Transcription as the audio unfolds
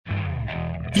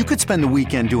You could spend the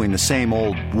weekend doing the same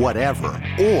old whatever,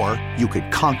 or you could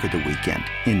conquer the weekend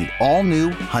in the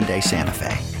all-new Hyundai Santa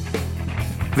Fe.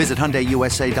 Visit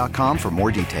HyundaiUSA.com for more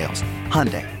details.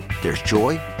 Hyundai, there's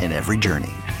joy in every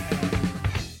journey.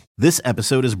 This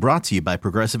episode is brought to you by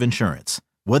Progressive Insurance.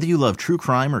 Whether you love true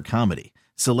crime or comedy,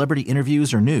 celebrity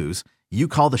interviews or news, you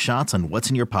call the shots on what's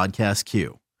in your podcast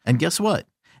queue. And guess what?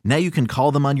 Now you can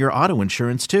call them on your auto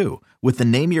insurance too with the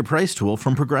Name Your Price tool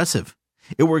from Progressive.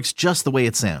 It works just the way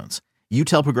it sounds. You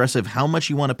tell Progressive how much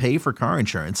you want to pay for car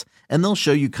insurance, and they'll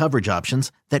show you coverage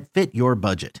options that fit your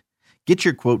budget. Get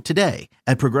your quote today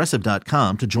at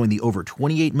Progressive.com to join the over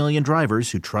 28 million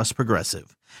drivers who trust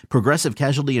Progressive. Progressive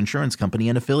Casualty Insurance Company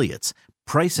and Affiliates.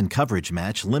 Price and coverage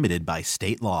match limited by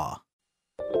state law.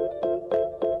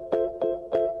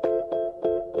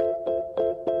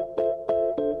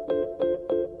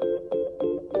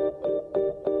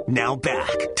 Now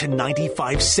back to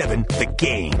 95.7 The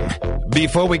Game.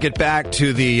 Before we get back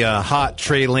to the hot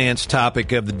Trey Lance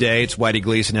topic of the day, it's Whitey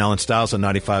Gleason, Alan Stiles on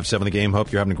 95.7 The Game.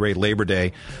 Hope you're having a great Labor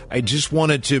Day. I just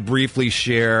wanted to briefly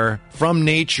share from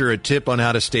nature a tip on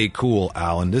how to stay cool,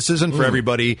 Alan. This isn't for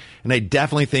everybody, and I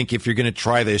definitely think if you're going to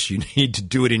try this, you need to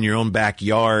do it in your own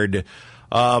backyard.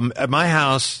 At my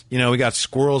house, we got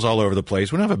squirrels all over the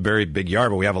place. We don't have a very big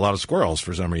yard, but we have a lot of squirrels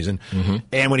for some reason. Mm-hmm.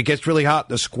 And when it gets really hot,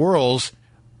 the squirrels,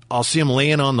 I'll see them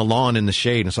laying on the lawn in the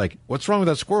shade. And it's like, what's wrong with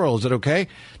that squirrel? Is it okay?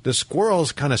 The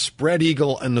squirrels kind of spread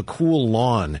eagle in the cool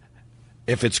lawn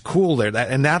if it's cool there.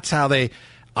 And that's how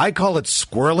I call it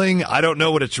squirreling. I don't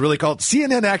know what it's really called.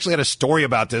 CNN actually had a story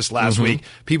about this last week.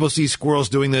 People see squirrels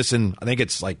doing this in, I think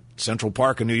it's like Central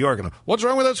Park in New York. And what's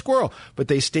wrong with that squirrel? But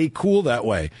they stay cool that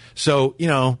way. So,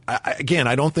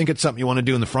 I don't think it's something you want to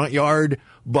do in the front yard.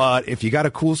 But if you got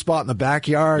a cool spot in the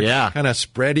backyard, kind of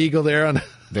spread eagle there on.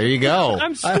 There you go.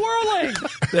 I'm swirling.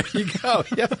 There you go.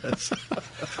 Yes.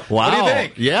 Wow. What do you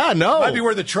think? Yeah, no. Might be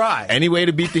worth a try. Any way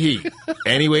to beat the heat.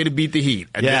 Any way to beat the heat.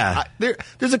 And yeah.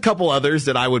 There's a couple others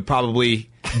that I would probably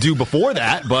do before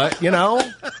that, but,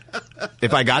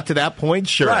 if I got to that point,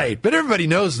 sure. Right. But everybody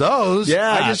knows those. Yeah.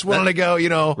 I just want to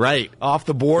go, right. off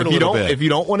the board a little bit. If you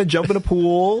don't want to jump in a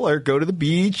pool or go to the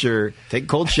beach or take a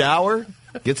cold shower,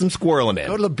 get some squirreling in.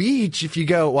 Go to the beach if you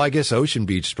go. Well, I guess Ocean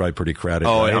Beach is probably pretty crowded.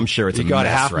 Oh, right? I'm sure it's you got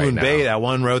mess Half right Moon now. Bay, that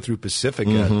one road through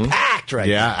Pacifica, packed right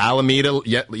Yeah, now. Alameda.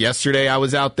 Yesterday I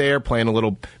was out there playing a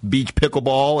little beach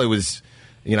pickleball. It was,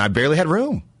 I barely had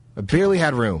room.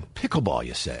 Pickleball,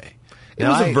 you say? It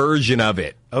was a version of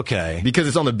it. Okay. Because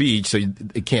it's on the beach, so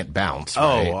it can't bounce.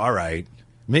 Right? Oh, all right.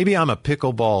 Maybe I'm a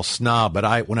pickleball snob,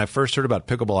 but when I first heard about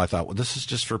pickleball, I thought, well, this is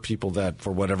just for people that,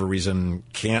 for whatever reason,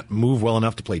 can't move well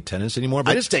enough to play tennis anymore.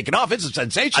 But it's taken off. It's a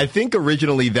sensation. I think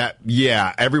originally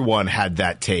everyone had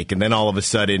that take, and then all of a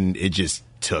sudden it just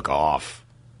took off.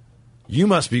 You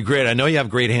must be great. I know you have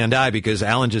great hand-eye because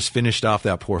Alan just finished off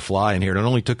that poor fly in here. It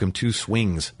only took him 2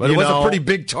 swings. But it was a pretty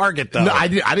big target, though. No, I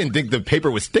didn't think the paper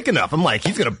was thick enough. I'm like,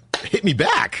 he's going to hit me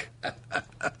back.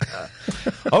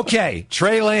 Okay,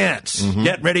 Trey Lance,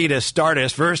 get ready to start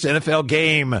his first NFL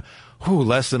game.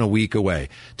 Less than a week away.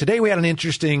 Today we had an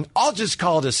interesting, I'll just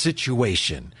call it a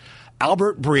situation.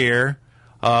 Albert Breer,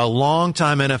 a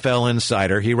longtime NFL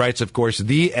insider. He writes, of course,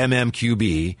 the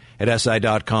MMQB at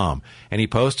SI.com. And he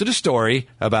posted a story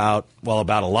about a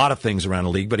lot of things around the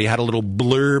league, but he had a little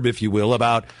blurb, if you will,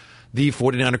 about the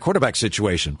 49er quarterback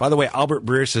situation. By the way, Albert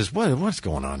Breer says, what's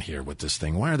going on here with this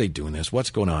thing? Why are they doing this? What's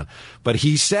going on? But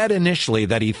he said initially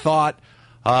that he thought,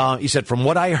 he said, from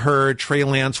what I heard, Trey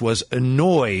Lance was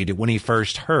annoyed when he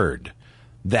first heard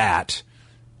that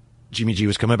Jimmy G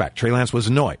was coming back. Trey Lance was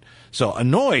annoyed. So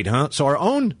annoyed, huh? So our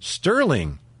own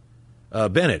Sterling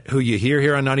Bennett, who you hear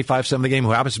here on 95.7 The Game,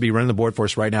 who happens to be running the board for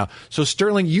us right now. So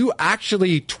Sterling, you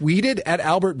actually tweeted at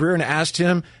Albert Breer and asked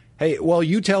him, hey, well,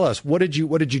 you tell us, what did you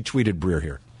tweet at Breer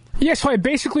here? Yeah, so I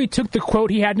basically took the quote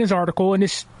he had in his article and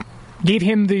just gave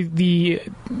him the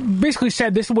basically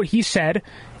said this is what he said,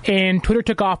 and Twitter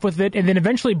took off with it, and then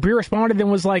eventually Breer responded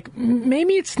and was like,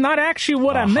 maybe it's not actually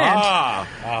what I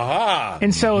meant.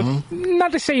 And so,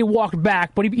 not to say he walked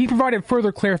back, but he provided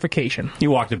further clarification. He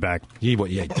walked it back.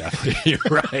 Yeah, definitely.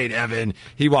 You're right, Evan.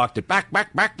 He walked it back.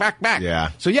 Yeah.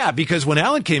 So, because when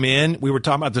Alan came in, we were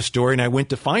talking about the story, and I went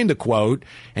to find the quote,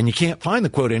 and you can't find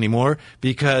the quote anymore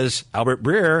because Albert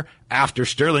Breer, after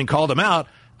Sterling called him out,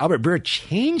 Albert Breer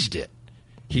changed it.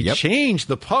 He changed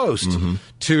the post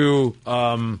to,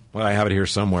 I have it here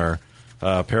somewhere,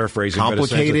 paraphrasing.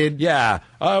 Complicated? Yeah.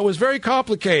 It was very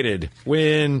complicated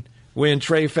when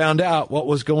Trey found out what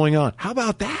was going on. How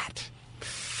about that?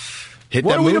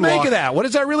 What are we to make of that? What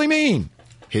does that really mean?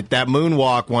 Hit that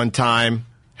moonwalk one time.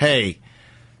 Hey,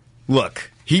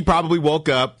 look, he probably woke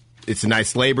up it's a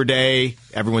nice Labor Day.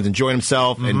 Everyone's enjoying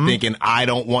himself and thinking,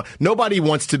 nobody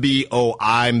wants to be,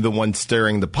 I'm the one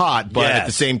stirring the pot. But at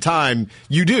the same time,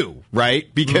 you do,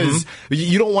 right? Because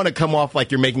you don't want to come off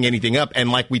like you're making anything up.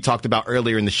 And like we talked about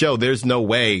earlier in the show, there's no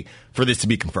way for this to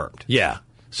be confirmed. Yeah.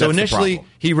 So That's initially,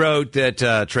 he wrote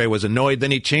that Trey was annoyed.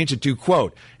 Then he changed it to,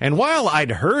 quote, and while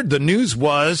I'd heard the news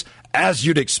was, as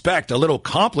you'd expect, a little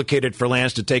complicated for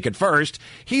Lance to take it first,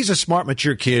 he's a smart,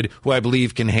 mature kid who I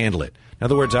believe can handle it. In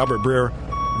other words, Albert Breer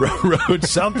wrote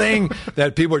something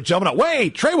that people are jumping up.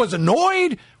 Wait, Trey was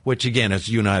annoyed? Which, again, as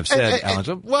you and I have said, Alan, if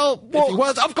he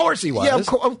was, of course he was. Yeah,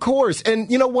 of course.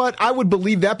 And you know what? I would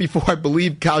believe that before I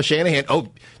believe Kyle Shanahan.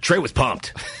 Oh, Trey was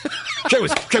pumped. Trey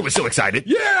was so excited.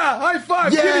 Yeah, high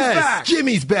five. Yes, Jimmy's back.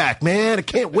 Jimmy's back, man. I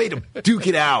can't wait to duke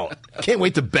it out. Can't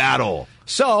wait to battle.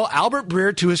 So Albert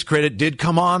Breer, to his credit, did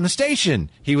come on the station.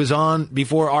 He was on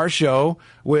before our show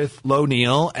with Lo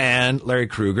Neal and Larry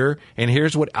Krueger. And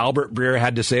here's what Albert Breer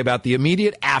had to say about the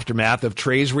immediate aftermath of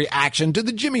Trey's reaction to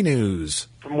the Jimmy news.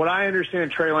 From what I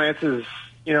understand, Trey Lance's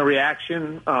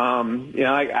reaction,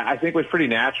 I think was pretty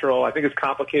natural. I think it's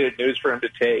complicated news for him to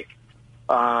take.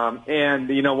 And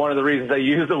one of the reasons I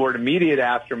use the word immediate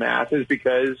aftermath is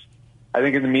because I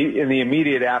think in the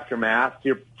immediate aftermath,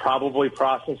 you're probably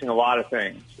processing a lot of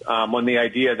things when the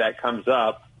idea that comes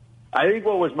up. I think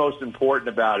what was most important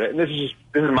about it, and this is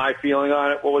my feeling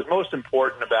on it, what was most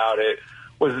important about it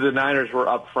was that the Niners were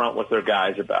upfront with their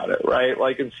guys about it, right?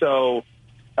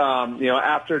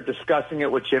 After discussing it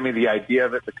with Jimmy, the idea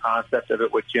of it, the concept of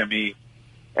it with Jimmy,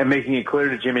 and making it clear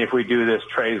to Jimmy, if we do this,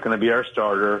 Trey is going to be our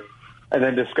starter, and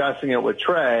then discussing it with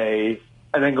Trey,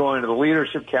 and then going to the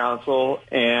leadership council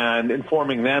and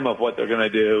informing them of what they're going to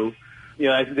do,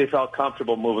 I think they felt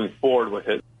comfortable moving forward with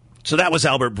it. So that was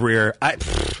Albert Breer.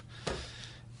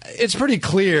 It's pretty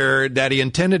clear that he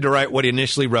intended to write what he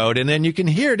initially wrote, and then you can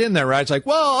hear it in there, right? It's like,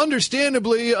 well,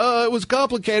 understandably, it was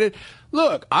complicated.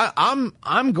 Look,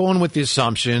 I'm going with the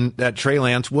assumption that Trey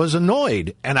Lance was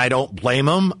annoyed, and I don't blame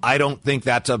him. I don't think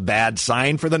that's a bad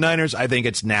sign for the Niners. I think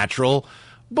it's natural.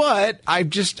 But I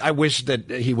wish that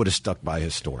he would have stuck by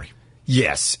his story.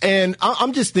 Yes, and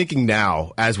I'm just thinking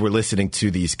now as we're listening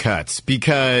to these cuts,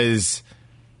 because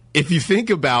if you think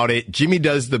about it, Jimmy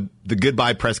does the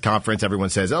goodbye press conference. Everyone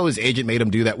says, his agent made him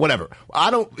do that, whatever.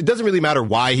 It doesn't really matter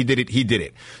why he did it. He did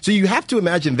it. So you have to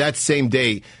imagine that same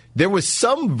day, there was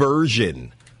some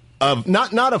version of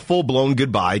not a full-blown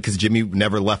goodbye because Jimmy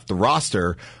never left the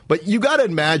roster, but you got to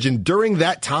imagine during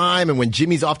that time and when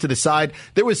Jimmy's off to the side,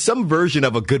 there was some version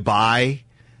of a goodbye,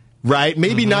 right?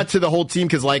 Maybe not to the whole team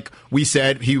because like we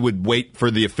said, he would wait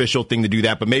for the official thing to do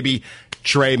that, but maybe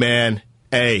Trey, man,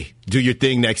 hey, do your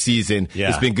thing next season. Yeah.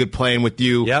 It's been good playing with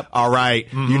you. Yep. All right.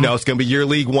 It's going to be your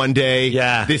league one day.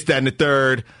 Yeah. This, that, and the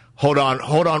third. Hold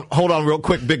on real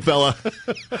quick, big fella.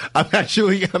 I'm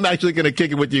actually going to kick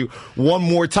it with you one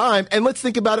more time. And let's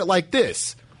think about it like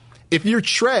this. If you're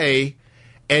Trey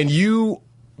and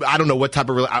I don't know what type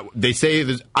of, they say,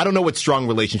 I don't know what strong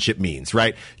relationship means,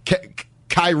 right?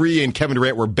 Kyrie and Kevin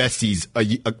Durant were besties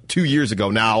 2 years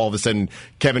ago. Now, all of a sudden,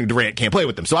 Kevin Durant can't play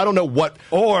with them. So I don't know what.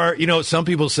 Or, some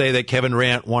people say that Kevin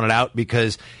Durant wanted out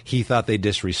because he thought they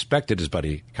disrespected his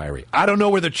buddy Kyrie. I don't know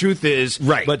where the truth is,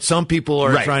 right? But some people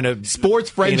are trying to. Sports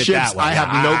friendships, I have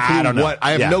no clue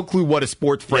I have no clue what a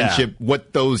sports friendship,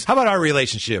 what those. How about our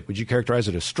relationship? Would you characterize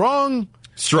it as strong?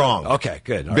 Strong. Okay,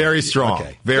 good. Very strong.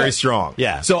 Okay. Very strong.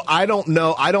 Yeah. So I don't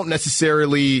know. I don't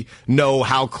necessarily know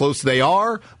how close they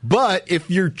are. But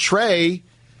if you're Trey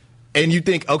and you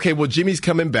think, okay, well, Jimmy's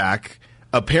coming back.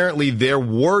 Apparently there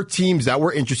were teams that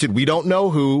were interested. We don't know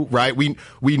who, right?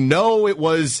 We know it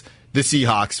was the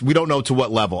Seahawks. We don't know to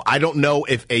what level. I don't know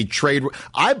if a trade.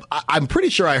 I'm pretty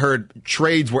sure I heard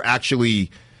trades were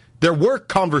actually. There were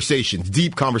conversations,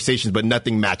 deep conversations, but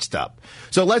nothing matched up.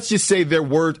 So let's just say there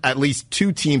were at least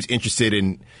two teams interested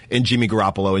in Jimmy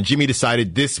Garoppolo, and Jimmy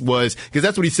decided this was, because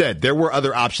that's what he said, there were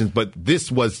other options, but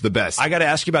this was the best. I got to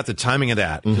ask you about the timing of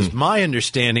that, because my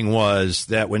understanding was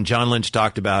that when John Lynch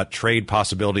talked about trade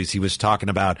possibilities, he was talking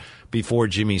about before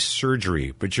Jimmy's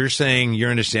surgery. But you're saying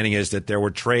your understanding is that there were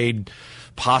trade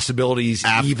possibilities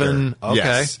after. Even? Okay.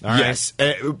 Yes. All right. Yes.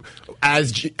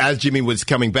 As Jimmy was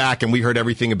coming back and we heard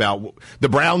everything about the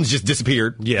Browns just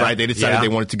disappeared, right? They decided they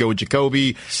wanted to go with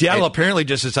Jacoby. Seattle apparently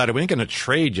just decided we ain't going to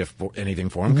trade you for anything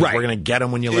for him because we're going to get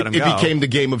him when you let him go. It became the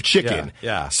game of chicken.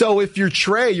 Yeah. So if you're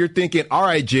Trey, you're thinking, all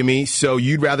right, Jimmy, so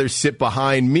you'd rather sit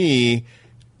behind me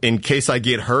in case I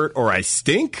get hurt or I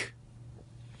stink?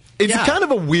 It's kind of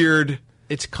a weird...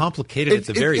 It's complicated at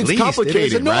the very least. It's complicated, it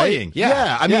is annoying. Right?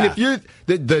 Yeah. I mean, if you're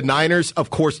the Niners, of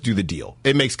course, do the deal.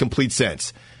 It makes complete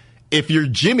sense. If you're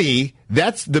Jimmy,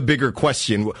 That's the bigger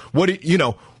question. What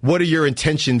are your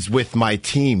intentions with my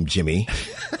team, Jimmy?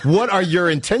 What are your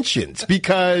intentions?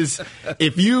 Because are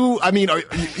you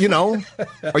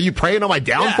preying on my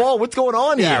downfall? What's going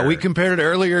on here? Yeah, we compared it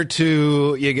earlier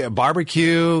to you get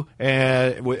barbecue.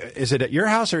 Is it at your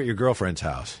house or at your girlfriend's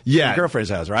house? Yeah. Your girlfriend's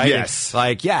house, right? Yes.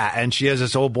 And she has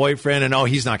this old boyfriend, and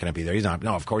he's not going to be there.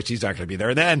 Of course he's not going to be there.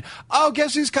 And then,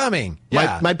 guess who's coming?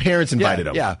 Yeah. My parents invited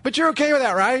him. Yeah, but you're okay with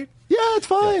that, right? Yeah, it's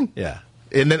fine. Yeah.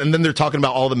 And then they're talking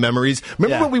about all the memories.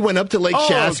 Remember when we went up to Lake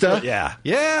Shasta?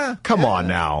 Yeah. Come on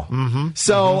now. Mm-hmm.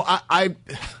 So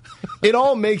it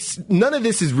all makes, none of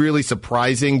this is really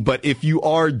surprising, but if you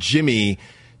are Jimmy,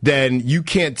 then you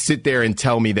can't sit there and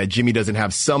tell me that Jimmy doesn't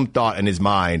have some thought in his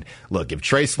mind. Look, if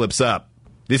Trey slips up,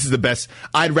 this is the best.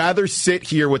 I'd rather sit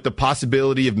here with the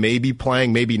possibility of maybe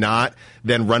playing, maybe not,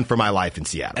 than run for my life in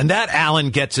Seattle. And that, Alan,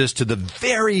 gets us to the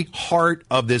very heart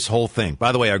of this whole thing.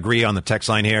 By the way, I agree on the text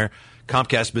line here.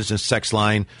 Comcast Business text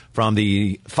line from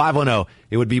the 510.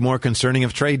 It would be more concerning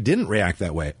if Trey didn't react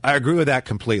that way. I agree with that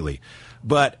completely.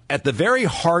 But at the very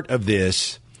heart of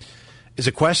this is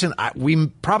a question we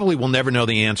probably will never know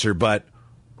the answer, but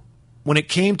when it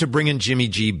came to bringing Jimmy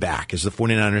G back, as the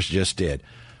 49ers just did,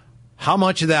 how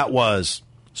much of that was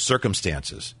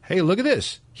circumstances? Hey, look at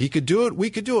this. He could do it.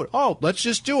 We could do it. Oh, let's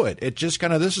just do it. It just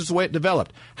kind of, this is the way it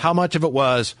developed. How much of it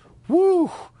was,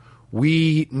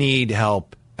 we need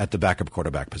help at the backup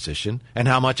quarterback position, and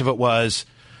how much of it was,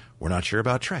 we're not sure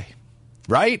about Trey,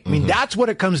 right? I mean, that's what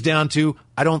it comes down to.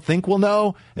 I don't think we'll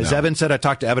know. As Evan said, I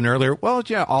talked to Evan earlier. Well,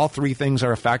 yeah, all three things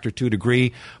are a factor to a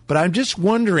degree, but I'm just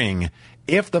wondering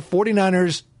if the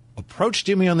 49ers approached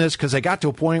Jimmy on this because they got to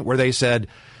a point where they said,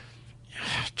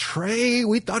 Trey,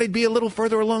 we thought he'd be a little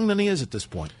further along than he is at this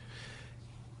point.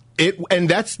 And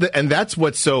that's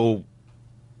what's so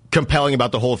compelling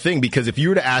about the whole thing, because if you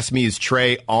were to ask me, is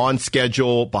Trey on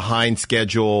schedule, behind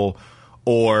schedule,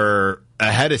 or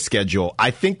ahead of schedule,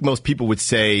 I think most people would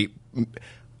say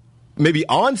maybe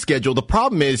on schedule. The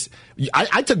problem is,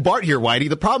 I took Bart here, Whitey.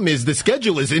 The problem is the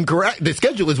schedule is incorrect. The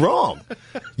schedule is wrong.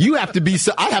 You have to be.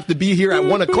 I have to be here at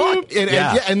 1 o'clock,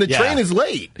 and the train is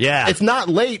late. Yeah, it's not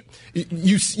late.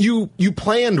 You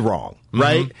planned wrong,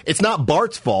 right? Mm-hmm. It's not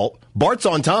Bart's fault. Bart's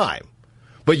on time.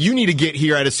 But you need to get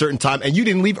here at a certain time, and you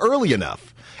didn't leave early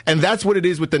enough. And that's what it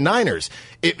is with the Niners.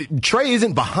 Trey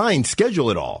isn't behind schedule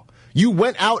at all. You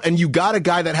went out and you got a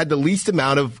guy that had the least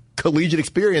amount of collegiate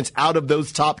experience out of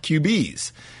those top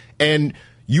QBs. And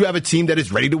you have a team that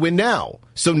is ready to win now.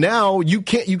 So now you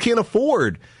can't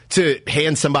afford to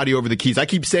hand somebody over the keys. I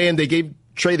keep saying they gave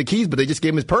Trey the keys, but they just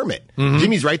gave him his permit. Mm-hmm.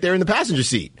 Jimmy's right there in the passenger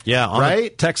seat. Yeah, on the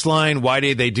text line,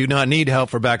 Whitey, they do not need help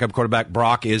for backup quarterback.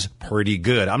 Brock is pretty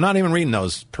good. I'm not even reading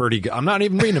those pretty good. I'm not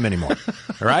even reading them anymore.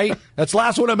 All right? That's the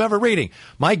last one I'm ever reading.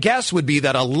 My guess would be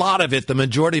that a lot of it, the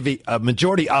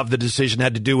majority of the decision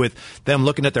had to do with them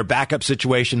looking at their backup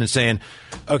situation and saying,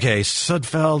 okay,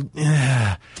 Sudfeld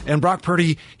and Brock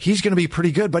Purdy, he's going to be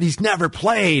pretty good, but he's never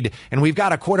played. And we've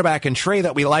got a quarterback in Trey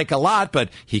that we like a lot, but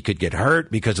he could get hurt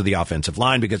because of the offensive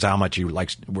line, because of how much he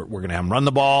likes, we're going to have him run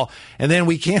the ball. And then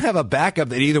we can't have a backup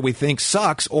that either we think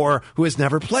sucks or who has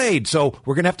never played. So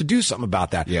we're going to have to do something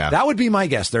about that. Yeah. That would be my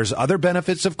guess. There's other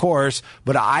benefits, of course,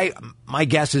 but my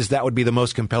guess is that would be the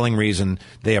most compelling reason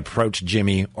they approached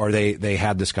Jimmy, or they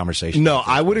had this conversation. No,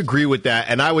 I would agree with that.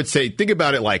 And I would say, think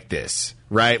about it like this,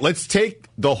 right? Let's take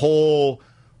the whole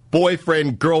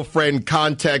boyfriend, girlfriend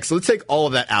context. Let's take all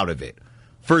of that out of it.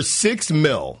 For $6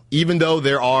 million, even though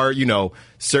there are,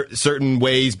 certain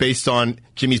ways based on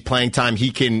Jimmy's playing time,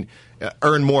 he can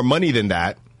earn more money than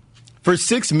that. For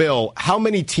 $6 million, how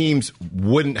many teams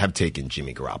wouldn't have taken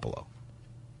Jimmy Garoppolo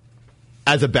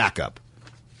as a backup?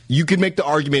 You could make the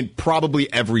argument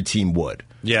probably every team would.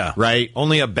 Yeah. Right?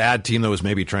 Only a bad team that was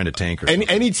maybe trying to tank or and something.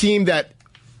 Any team that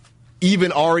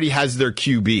even already has their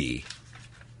QB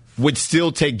would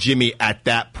still take Jimmy at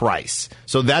that price.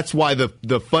 So that's why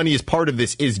the funniest part of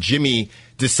this is Jimmy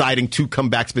deciding to come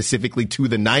back specifically to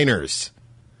the Niners.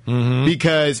 Mm-hmm.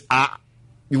 Because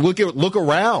look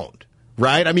around,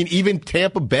 right? I mean, even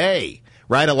Tampa Bay,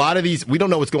 right? A lot of these, we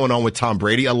don't know what's going on with Tom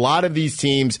Brady. A lot of these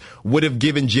teams would have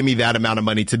given Jimmy that amount of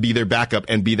money to be their backup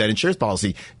and be that insurance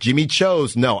policy. Jimmy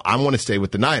chose, no, I want to stay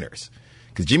with the Niners.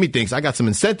 Because Jimmy thinks I got some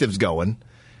incentives going.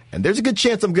 And there's a good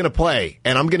chance I'm going to play,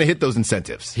 and I'm going to hit those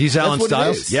incentives. He's Alan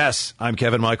Stiles. Yes, I'm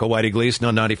Kevin Michael Whitey Gleason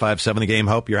on 95.7 The Game.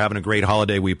 Hope you're having a great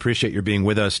holiday. We appreciate your being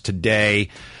with us today.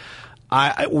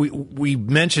 We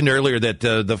mentioned earlier that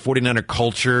the 49er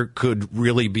culture could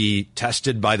really be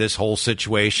tested by this whole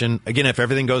situation. Again, if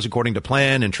everything goes according to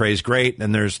plan and Trey's great,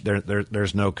 then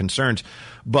there's no concerns.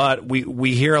 But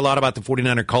we hear a lot about the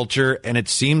 49er culture, and it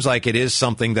seems like it is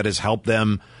something that has helped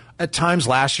them At times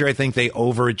last year, I think they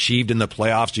overachieved in the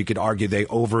playoffs. You could argue they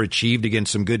overachieved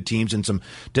against some good teams in some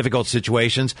difficult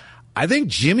situations. I think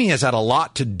Jimmy has had a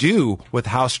lot to do with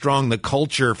how strong the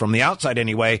culture, from the outside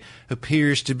anyway,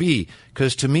 appears to be.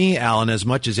 Because to me, Alan, as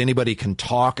much as anybody can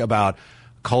talk about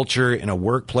culture in a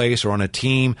workplace or on a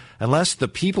team, unless the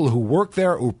people who work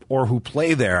there or who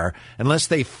play there, unless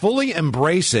they fully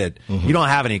embrace it, you don't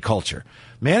have any culture.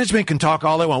 Management can talk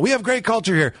all they want. We have great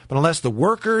culture here, but unless the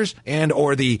workers and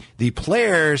or the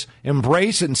players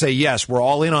embrace it and say, yes, we're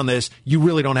all in on this, you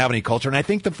really don't have any culture. And I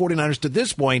think the 49ers, to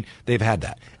this point, they've had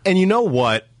that. And you know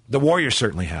what? The Warriors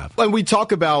certainly have. When we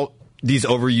talk about these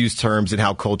overused terms and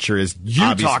how culture is...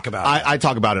 You talk about it. I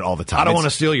talk about it all the time. I don't want to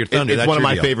steal your thunder. It's That's one of your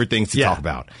my deal. favorite things to talk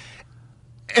about.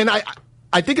 And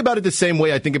I think about it the same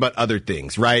way I think about other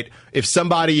things, right? If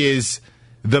somebody is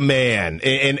the man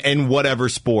in whatever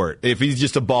sport, if he's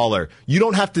just a baller, you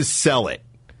don't have to sell it.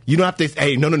 You don't have to,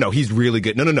 hey, no, he's really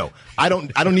good. No. I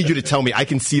don't need you to tell me. I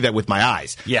can see that with my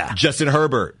eyes. Yeah. Justin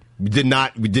Herbert. We did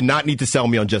not need to sell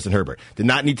me on Justin Herbert. You did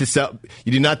not need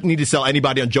to sell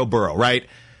anybody on Joe Burrow, right?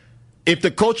 If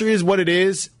the culture is what it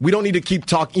is, we don't need to keep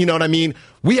talking. You know what I mean?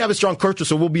 We have a strong culture,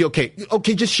 so we'll be okay.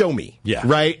 Okay, just show me. Yeah.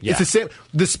 Right? Yeah. It's the same.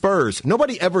 The Spurs.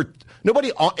 Nobody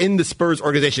in the Spurs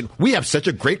organization, we have such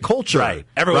a great culture. Right.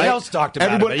 Everyone else talked about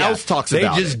it. Everyone else talks about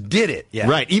it. They just did it. Yeah.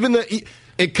 Right.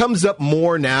 It comes up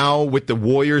more now with the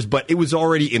Warriors, but it was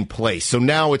already in place. So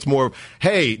now it's more,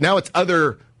 hey, now it's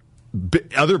other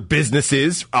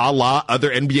businesses, a la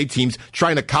other NBA teams,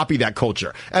 trying to copy that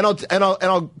culture. And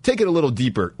I'll take it a little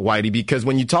deeper, Whitey, because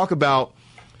when you talk about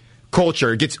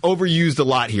culture, it gets overused a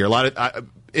lot here. A lot of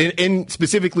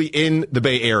specifically in the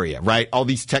Bay Area, right? All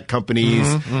these tech companies.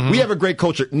 We have a great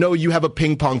culture. No, you have a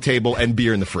ping pong table and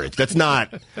beer in the fridge. That's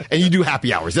not, and you do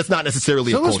happy hours. That's not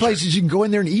necessarily Some a of culture. those places you can go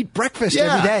in there and eat breakfast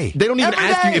every day. They don't even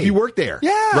ask you if you work there.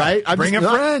 Yeah. Right? Bring a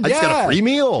friend. I just got a free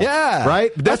meal. Yeah.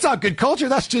 Right? That's not good culture.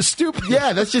 That's just stupid.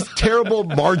 Yeah, that's just terrible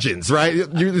margins, right? It's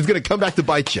going to come back to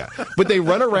bite you. But they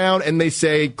run around and they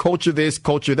say culture this,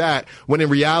 culture that, when in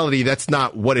reality, that's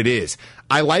not what it is.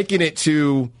 I liken it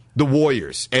to the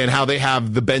Warriors and how they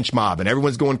have the bench mob and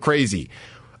everyone's going crazy.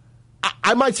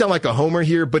 I might sound like a homer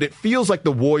here, but it feels like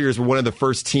the Warriors were one of the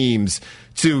first teams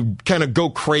to kind of go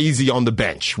crazy on the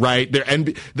bench, right?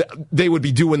 They would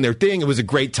be doing their thing. It was a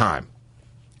great time.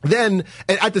 Then,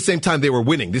 and at the same time, they were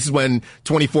winning. This is when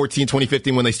 2014,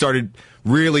 2015, when they started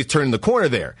really turning the corner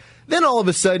there. Then all of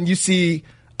a sudden, you see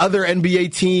other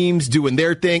NBA teams doing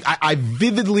their thing. I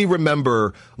vividly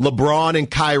remember LeBron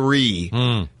and Kyrie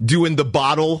doing the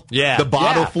bottle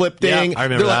flip thing. Yeah, I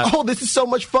remember They're that. like, oh, this is so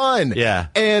much fun. Yeah.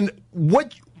 And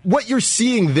what you're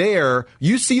seeing there,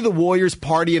 you see the Warriors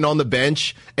partying on the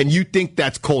bench, and you think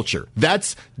that's culture.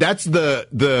 That's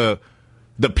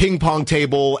the ping pong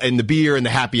table and the beer and the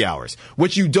happy hours.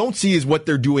 What you don't see is what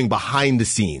they're doing behind the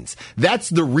scenes. That's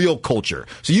the real culture.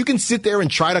 So you can sit there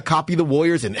and try to copy the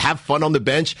Warriors and have fun on the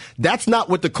bench. That's not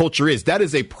what the culture is. That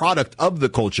is a product of the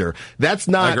culture. That's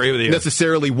not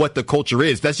necessarily what the culture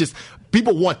is. That's just,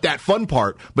 people want that fun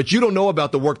part, but you don't know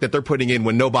about the work that they're putting in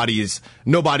when nobody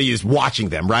is watching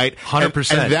them, right?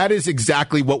 100%. And that is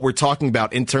exactly what we're talking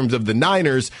about in terms of the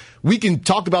Niners. We can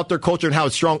talk about their culture and how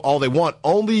it's strong all they want.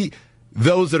 Only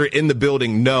those that are in the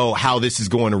building know how this is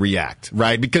going to react,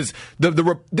 right? Because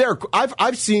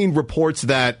I've seen reports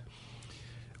that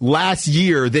last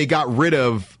year they got rid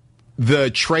of the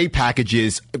tray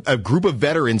packages. A group of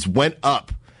veterans went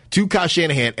up to Kyle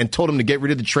Shanahan and told him to get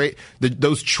rid of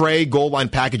those tray goal line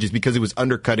packages because it was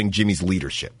undercutting Jimmy's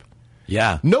leadership.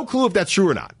 Yeah. No clue if that's true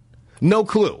or not. No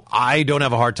clue. I don't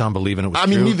have a hard time believing it was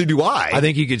true. I mean, neither do I. I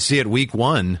think you could see it week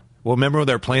one. Well, remember when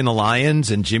they're playing the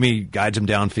Lions and Jimmy guides him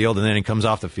downfield and then he comes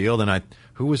off the field and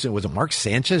who was it? Was it Mark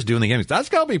Sanchez doing the game? That's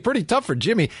got to be pretty tough for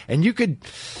Jimmy. And you could,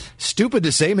 stupid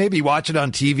to say, maybe watch it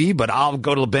on TV, but I'll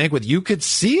go to the bank with, you could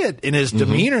see it in his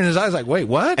demeanor and his eyes like, wait,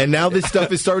 what? And now this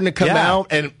stuff is starting to come out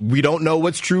and we don't know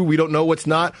what's true. We don't know what's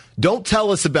not. Don't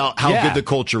tell us about how good the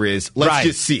culture is. Let's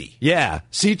just see. Yeah.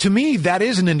 See, to me, that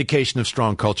is an indication of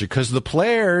strong culture because the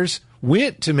players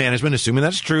went to management, assuming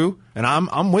that's true, and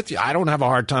I'm with you. I don't have a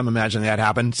hard time imagining that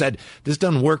happened. Said, this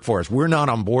doesn't work for us. We're not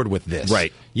on board with this.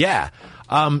 Right. Yeah.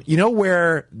 You know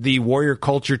where the Warrior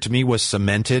culture to me was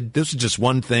cemented? This is just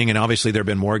one thing, and obviously there have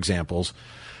been more examples.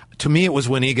 To me, it was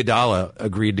when Iguodala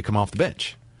agreed to come off the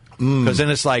bench. Because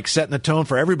then it's like setting the tone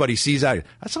for everybody sees out.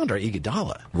 That's Andre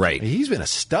Iguodala. Right. He's been a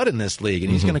stud in this league,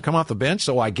 and he's going to come off the bench,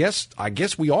 so I guess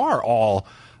we are all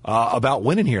about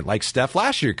winning here, like Steph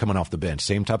last year coming off the bench.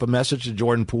 Same type of message to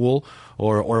Jordan Poole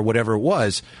or whatever it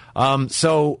was.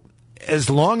 So as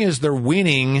long as they're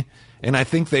winning and I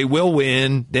think they will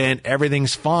win, then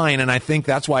everything's fine. And I think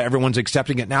that's why everyone's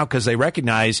accepting it now, because they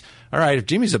recognize, all right, if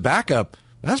Jimmy's a backup,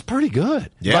 that's pretty good.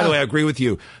 Yeah. By the way, I agree with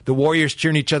you. The Warriors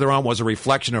cheering each other on was a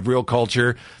reflection of real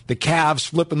culture. The Cavs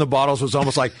flipping the bottles was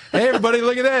almost like, hey, everybody,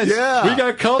 look at this. Yeah. We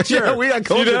got culture. Yeah, we got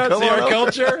culture. See that? Come See on our over.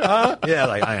 culture? Huh? Yeah,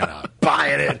 like, I am not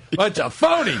buying it. Bunch of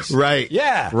phonies. Right.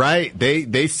 Yeah. Right.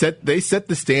 They set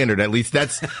the standard. At least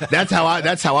that's how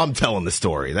I'm telling the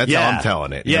story. That's how I'm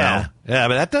telling it. you Yeah. know? Yeah,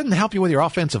 but that doesn't help you with your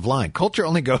offensive line. Culture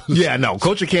only goes. Yeah, no,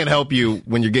 culture can't help you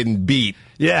when you're getting beat.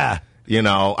 Yeah. You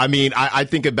know, I mean, I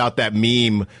think about that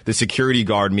meme, the security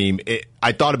guard meme.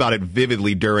 I thought about it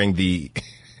vividly during the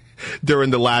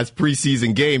last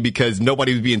preseason game because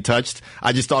nobody was being touched.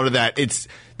 I just thought of that. It's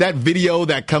that video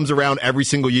that comes around every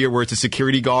single year where it's a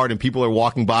security guard and people are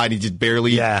walking by and he's just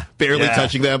barely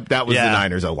touching them. That was the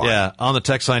Niners O-line. Yeah, on the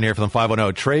text line here from the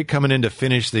 510, Trey coming in to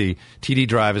finish the TD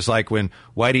drive is like when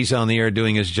Whitey's on the air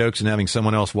doing his jokes and having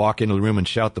someone else walk into the room and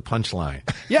shout the punchline.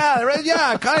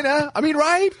 Yeah, kind of. I mean,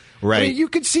 right? Right. I mean, you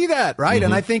could see that, right? Mm-hmm.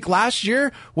 And I think last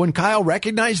year when Kyle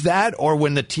recognized that, or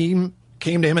when the team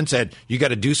came to him and said, you got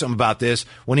to do something about this,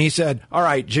 when he said, all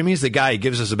right, Jimmy's the guy who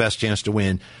gives us the best chance to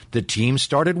win, the team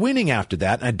started winning after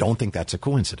that, and I don't think that's a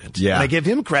coincidence. Yeah. And I give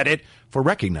him credit for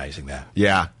recognizing that.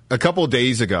 Yeah. A couple of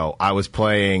days ago, I was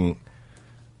playing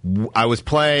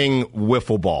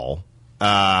wiffle ball. Real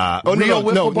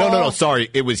wiffle ball? No. Sorry,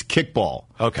 it was kickball.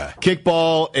 Okay.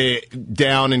 Kickball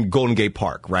down in Golden Gate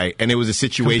Park, right? And it was a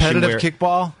situation Competitive where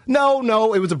kickball?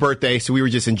 No, it was a birthday, so we were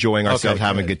just enjoying ourselves,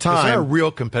 having a good time. They're a real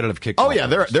competitive kickball. Oh yeah,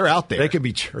 they're out there. They could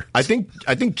be jerks. I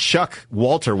think Chuck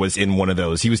Walter was in one of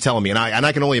those. He was telling me, and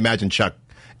I can only imagine Chuck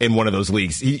in one of those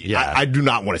leagues. I do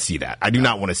not want to see that. I do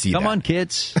not want to see that. Come on,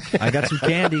 kids. I got some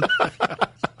candy.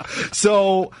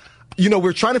 So, you know,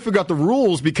 we're trying to figure out the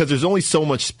rules because there's only so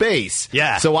much space.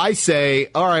 Yeah. So I say,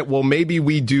 all right, well, maybe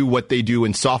we do what they do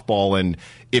in softball. And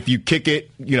if you kick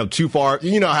it, you know, too far,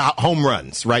 you know, home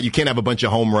runs, right? You can't have a bunch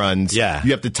of home runs. Yeah.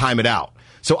 You have to time it out.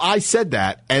 So I said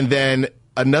that. And then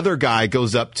another guy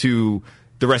goes up to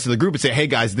the rest of the group and say, hey,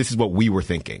 guys, this is what we were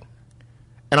thinking.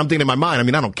 And I'm thinking in my mind, I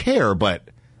mean, I don't care, but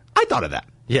I thought of that.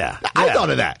 Yeah. I thought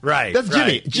of that. Right. That's Jimmy.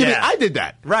 Right. Jimmy, Yeah. I did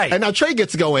that. Right. And now Trey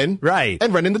gets to go in. Right.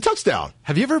 And run in the touchdown.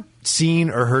 Have you ever seen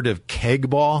or heard of keg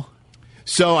ball?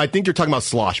 So I think you're talking about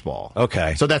slosh ball.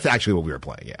 Okay. So that's actually what we were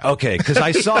playing, yeah. Okay, because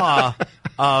I saw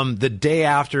the day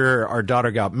after our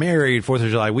daughter got married, 4th of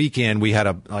July weekend, we had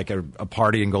a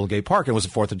party in Golden Gate Park. And it was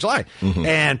the 4th of July. Mm-hmm.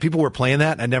 And people were playing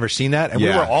that. I'd never seen that. And we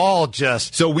were all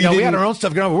just... So we had our own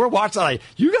stuff going on. We're watching like,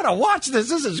 you got to watch this.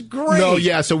 This is great. No,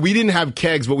 yeah. So we didn't have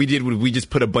kegs. What we did was we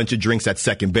just put a bunch of drinks at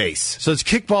second base. So it's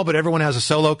kickball, but everyone has a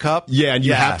solo cup? Yeah, and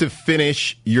you have to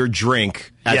finish your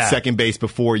drink at second base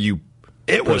before you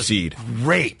proceed. Was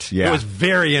great. Yeah. It was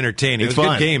very entertaining. It's it was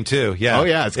fun. a good game, too. Yeah. Oh,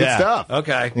 yeah. It's good stuff.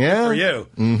 Okay. Yeah. Good for you.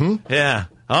 Mm-hmm. Yeah.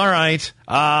 All right.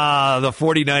 The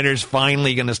 49ers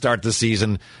finally going to start the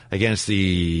season against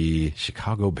the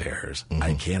Chicago Bears. Mm-hmm.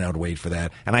 I cannot wait for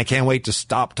that. And I can't wait to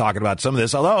stop talking about some of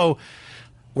this, although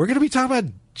we're going to be talking about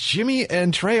Jimmy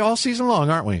and Trey all season long,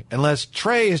 aren't we? Unless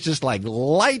Trey is just like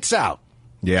lights out.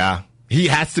 Yeah. He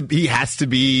has to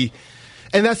be.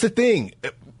 And that's the thing.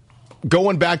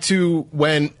 Going back to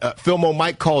when Philmo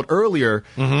Mike called earlier,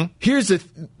 here's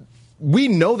we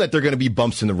know that there are going to be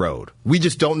bumps in the road. We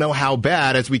just don't know how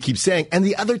bad, as we keep saying. And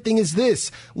the other thing is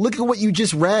this. Look at what you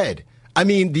just read. I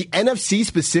mean, the NFC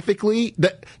specifically,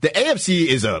 the AFC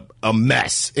is a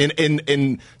mess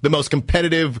in the most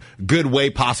competitive, good way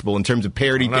possible in terms of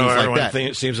parity, things like that.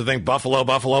 Everyone seems to think Buffalo.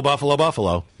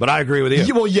 But I agree with you.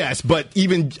 Yeah, well, yes, but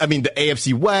even, I mean, the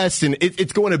AFC West, and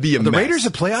it's going to be a mess. The Raiders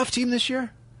a playoff team this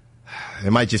year?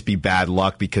 It might just be bad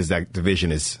luck because that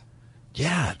division is...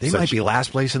 Yeah, they might be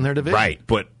last place in their division. Right,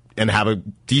 and have a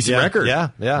decent record.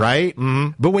 Yeah. Right?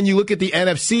 Mm-hmm. But when you look at the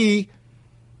NFC,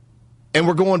 and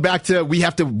we're going back to we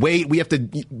have to wait, we have to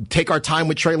take our time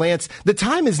with Trey Lance, the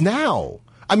time is now.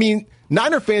 I mean,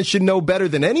 Niner fans should know better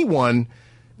than anyone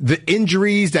the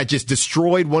injuries that just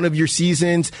destroyed one of your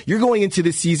seasons. You're going into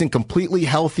this season completely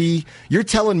healthy. You're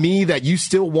telling me that you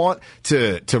still want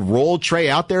to roll Trey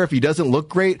out there if he doesn't look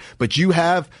great, but you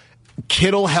have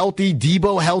Kittle healthy,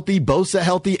 Debo healthy, Bosa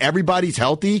healthy, everybody's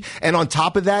healthy. And on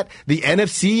top of that, the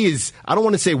NFC is, I don't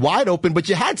want to say wide open, but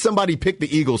you had somebody pick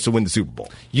the Eagles to win the Super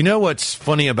Bowl. You know what's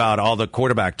funny about all the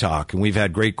quarterback talk, and we've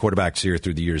had great quarterbacks here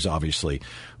through the years, obviously,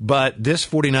 but this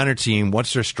 49er team,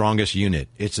 what's their strongest unit?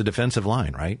 It's the defensive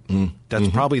line, right? That's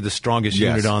probably the strongest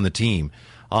unit on the team.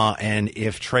 And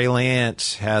if Trey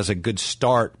Lance has a good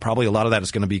start, probably a lot of that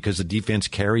is going to be because the defense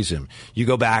carries him. You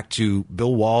go back to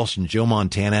Bill Walsh and Joe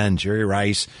Montana and Jerry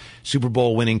Rice, Super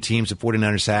Bowl winning teams the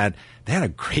 49ers had. They had a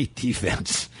great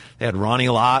defense. They had Ronnie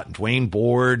Lott, Dwayne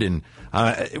Board, and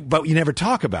but you never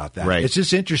talk about that. Right. It's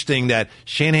just interesting that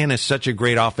Shanahan is such a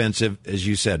great offensive, as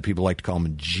you said, people like to call him a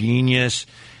genius.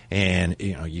 And,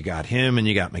 you got him and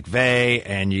you got McVay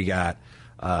and you got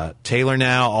Taylor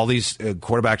now. All these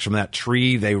quarterbacks from that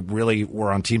tree, they really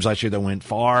were on teams last year that went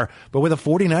far. But with the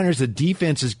 49ers, the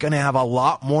defense is going to have a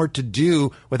lot more to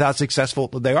do with how successful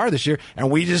they are this year. And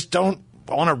we just don't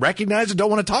want to recognize it, don't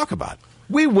want to talk about it.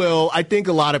 We will. I think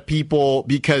a lot of people,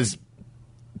 because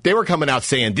they were coming out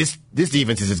saying this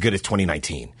defense is as good as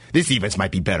 2019. This defense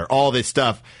might be better. All this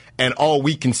stuff. And all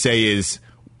we can say is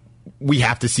we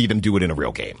have to see them do it in a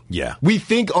real game. Yeah. We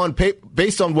think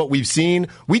based on what we've seen,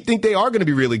 we think they are going to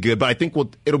be really good, but I think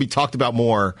it'll be talked about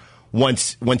more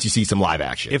once you see some live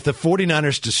action. If the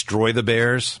 49ers destroy the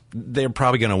Bears, they're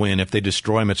probably going to win. If they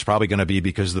destroy them, it's probably going to be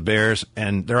because the Bears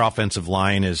and their offensive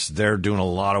line they're doing a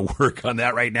lot of work on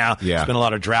that right now. Yeah. Spent a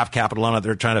lot of draft capital on it.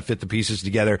 They're trying to fit the pieces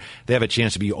together. They have a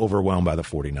chance to be overwhelmed by the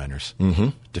 49ers. Mm-hmm.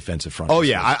 Defensive front. Oh,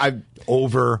 yeah. I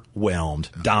overwhelmed,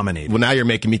 dominated. Well, now you're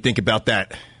making me think about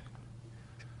that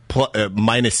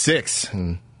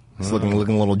 -6. It's looking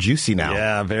a little juicy now.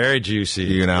 Yeah, very juicy.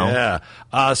 Yeah.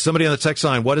 Somebody on the text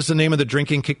line, what is the name of the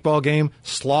drinking kickball game?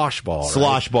 Slosh ball. Right?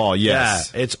 Slosh ball,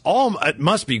 yes. Yeah, it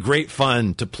must be great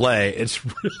fun to play. It's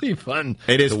really fun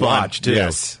It is to fun. watch, too.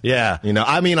 Yes. Yeah.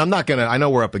 I know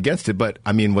we're up against it, but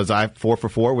was I 4 for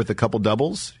 4 with a couple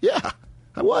doubles? Yeah,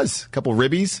 I was. A couple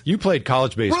ribbies. You played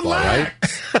college baseball, right?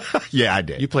 Yeah, I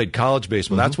did. You played college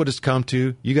baseball. That's what it's come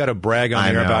to. You got to brag on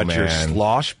here about your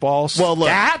slosh ball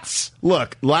stats. Well,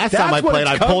 look, last time I played,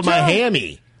 I pulled my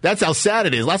hammy. That's how sad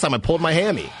it is. Last time I pulled my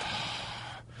hammy.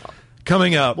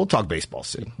 Coming up, we'll talk baseball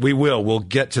soon. We will. We'll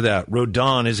get to that.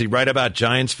 Rodon, is he right about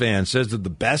Giants fans? Says that the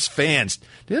best fans.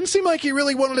 Didn't seem like he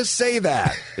really wanted to say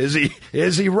that. Is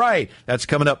he right? That's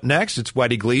coming up next. It's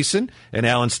Whitey Gleason and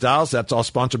Alan Stiles. That's all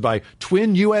sponsored by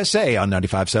Twin USA on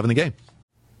 95.7 The Game.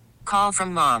 Call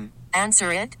from mom.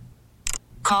 Answer it.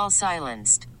 Call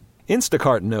silenced.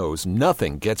 Instacart knows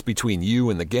nothing gets between you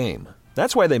and the game.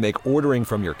 That's why they make ordering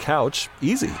from your couch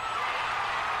easy.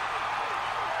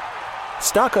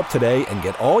 Stock up today and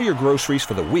get all your groceries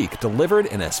for the week delivered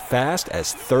in as fast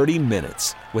as 30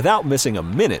 minutes without missing a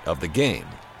minute of the game.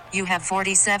 You have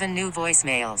 47 new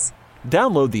voicemails.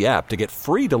 Download the app to get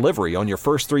free delivery on your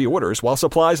first 3 orders while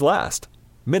supplies last.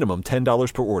 Minimum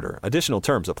 $10 per order. Additional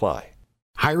terms apply.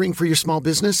 Hiring for your small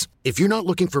business? If you're not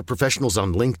looking for professionals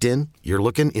on LinkedIn, you're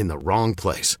looking in the wrong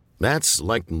place. That's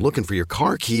like looking for your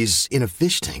car keys in a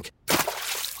fish tank.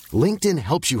 LinkedIn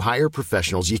helps you hire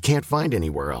professionals you can't find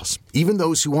anywhere else, even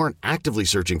those who aren't actively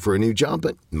searching for a new job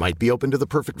but might be open to the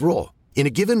perfect role. In a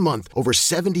given month, over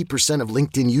 70% of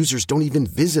LinkedIn users don't even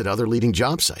visit other leading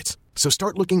job sites. So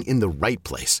start looking in the right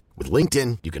place. With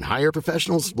LinkedIn, you can hire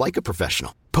professionals like a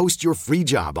professional. Post your free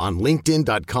job on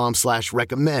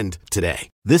linkedin.com/recommend today.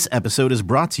 This episode is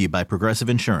brought to you by Progressive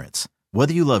Insurance.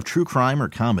 Whether you love true crime or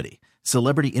comedy,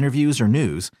 celebrity interviews or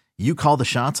news, you call the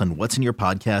shots on what's in your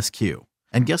podcast queue.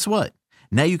 And guess what?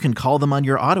 Now you can call them on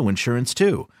your auto insurance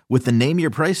too with the Name Your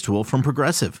Price tool from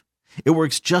Progressive. It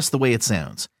works just the way it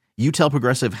sounds. You tell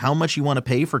Progressive how much you want to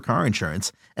pay for car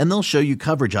insurance, and they'll show you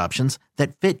coverage options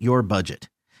that fit your budget.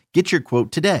 Get your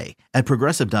quote today at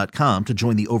Progressive.com to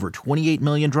join the over 28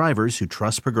 million drivers who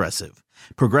trust Progressive.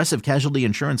 Progressive Casualty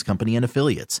Insurance Company and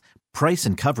Affiliates. Price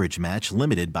and coverage match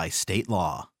limited by state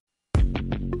law.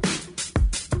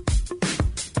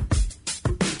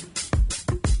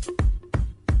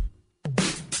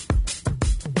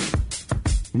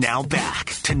 Now back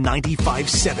to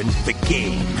 95.7 The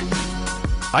Game.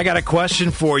 I got a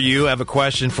question for you. I have a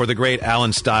question for the great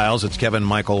Alan Stiles. It's Kevin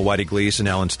Michael Whitey Gleason,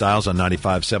 Alan Stiles on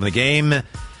 95.7 The Game.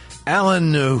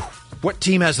 Alan, what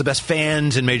team has the best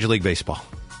fans in Major League Baseball?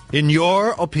 In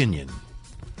your opinion.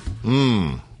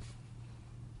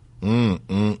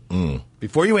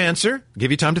 Before you answer,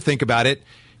 give you time to think about it.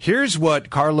 Here's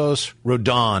what Carlos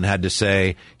Rodon had to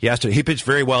say. He pitched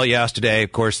very well yesterday.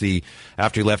 Of course,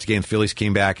 after he left the game, the Phillies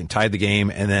came back and tied the game.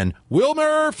 And then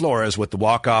Wilmer Flores with the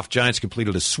walk-off. Giants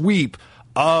completed a sweep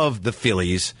of the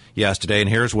Phillies yesterday. And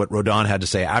here's what Rodon had to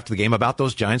say after the game about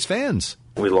those Giants fans.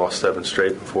 We lost 7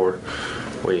 straight before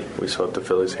we swept the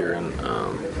Phillies here. And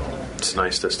it's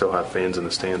nice to still have fans in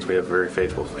the stands. We have very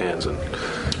faithful fans. And,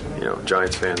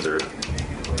 Giants fans are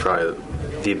probably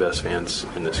the best fans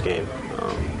in this game.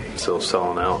 Still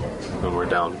selling out, and we're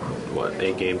down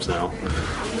 8 games now.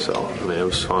 So it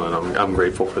was fun, and I'm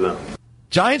grateful for them.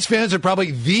 Giants fans are probably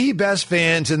the best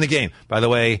fans in the game. By the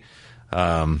way,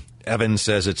 Evan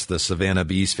says it's the Savannah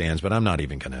Bees fans, but I'm not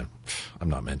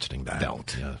mentioning that.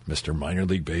 Don't. Yeah, Mr. Minor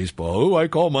League Baseball. Oh, I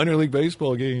call minor league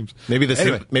baseball games. Maybe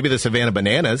the Savannah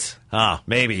Bananas.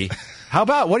 Maybe. How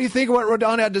about, what do you think of what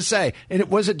Rodon had to say? And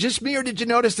was it just me, or did you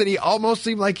notice that he almost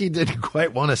seemed like he didn't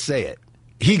quite want to say it?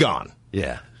 He gone.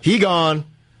 Yeah. He gone.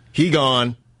 He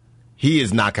gone. He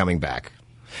is not coming back.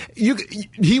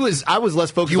 I was less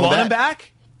focused on that. You want him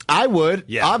back? I would,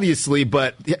 obviously,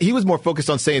 but he was more focused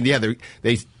on saying,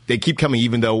 they keep coming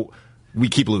even though we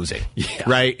keep losing. Yeah.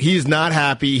 Right? He is not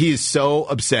happy. He is so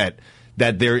upset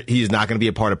that he is not going to be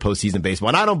a part of postseason baseball.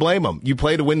 And I don't blame him. You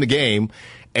play to win the game,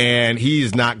 and he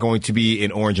is not going to be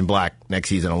in orange and black next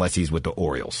season unless he's with the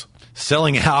Orioles.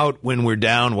 Selling out when we're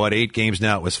down, 8 games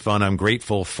now? It was fun. I'm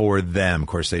grateful for them. Of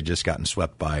course, they'd just gotten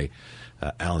swept by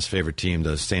Alan's favorite team,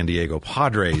 the San Diego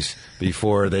Padres,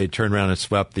 before they turned around and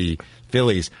swept the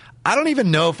Phillies. I don't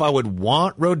even know if I would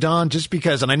want Rodon, just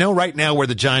because, and I know right now where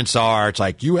the Giants are, it's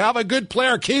like, you have a good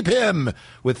player, keep him.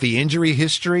 With the injury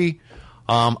history,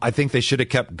 I think they should have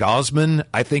kept Gausman.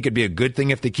 I think it'd be a good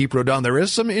thing if they keep Rodon. There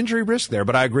is some injury risk there,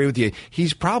 but I agree with you.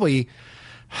 He's probably...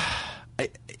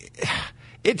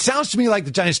 It sounds to me like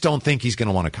the Giants don't think he's going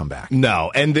to want to come back.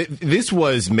 No, and this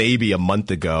was maybe a month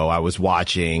ago I was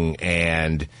watching,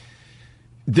 and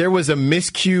there was a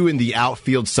miscue in the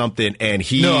outfield something, and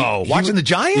watching the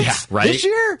Giants? Yeah, right? This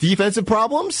year? Defensive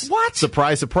problems? What?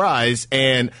 Surprise, surprise.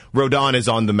 And Rodon is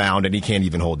on the mound, and he can't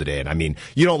even hold it in. I mean,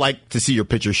 you don't like to see your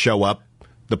pitchers show up,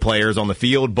 the players on the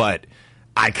field, but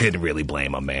I couldn't really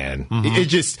blame him, man.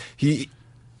 Mm-hmm.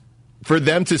 For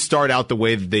them to start out the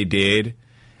way that they did,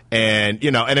 and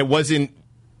it wasn't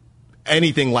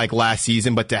anything like last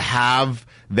season, but to have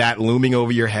that looming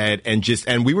over your head and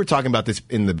we were talking about this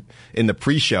in the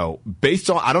pre-show, based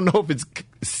on, I don't know if it's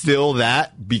still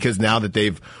that, because now that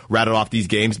they've rattled off these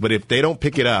games, but if they don't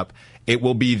pick it up, it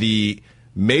would be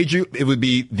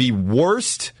the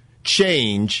worst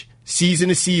change season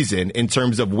to season in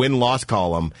terms of win-loss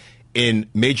column in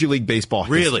Major League Baseball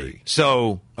history. Really?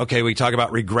 So, okay, we talk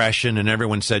about regression, and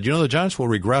everyone said, the Giants will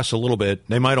regress a little bit.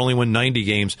 They might only win 90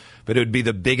 games, but it would be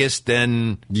the biggest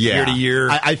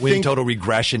year-to-year win total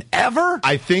regression ever?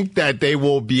 I think that they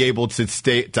will be able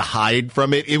to hide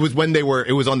from it. It was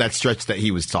on that stretch that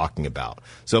he was talking about.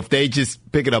 So if they just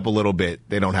pick it up a little bit,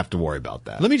 they don't have to worry about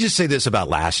that. Let me just say this about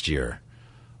last year.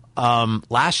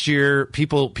 Last year,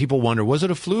 people wonder, was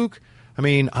it a fluke? I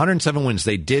mean, 107 wins.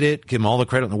 They did it. Give them all the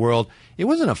credit in the world. It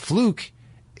wasn't a fluke.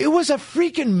 It was a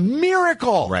freaking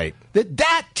miracle. Right.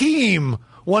 That team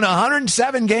won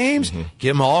 107 games. Mm-hmm.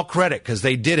 Give them all credit because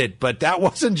they did it. But that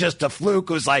wasn't just a fluke.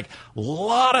 It was like a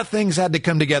lot of things had to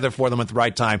come together for them at the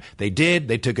right time. They did.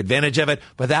 They took advantage of it.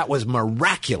 But that was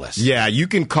miraculous. Yeah, you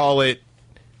can call it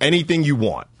anything you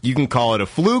want. You can call it a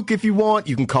fluke if you want.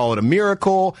 You can call it a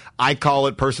miracle. I call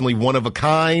it personally one of a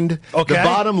kind. Okay. The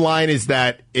bottom line is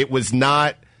that it was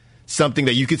not something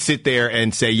that you could sit there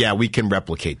and say, yeah, we can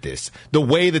replicate this. The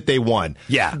way that they won.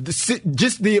 Yeah.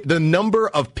 Just the number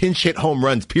of pinch hit home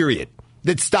runs, period.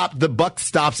 The buck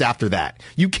stops after that.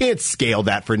 You can't scale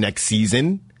that for next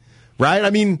season, right?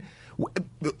 I mean,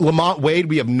 Lamont Wade,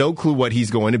 we have no clue what he's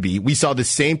going to be. We saw the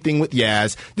same thing with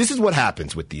Yaz. This is what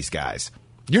happens with these guys.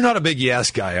 You're not a big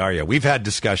Yes guy, are you? We've had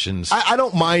discussions. I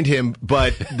don't mind him,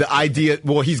 but the idea,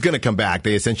 he's going to come back.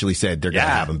 They essentially said they're going to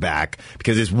have him back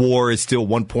because his WAR is still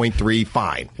 1.3.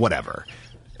 Fine, whatever.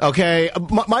 Okay,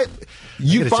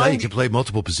 you can play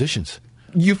multiple positions.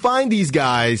 You find these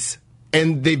guys,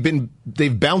 and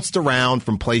they've bounced around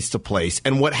from place to place.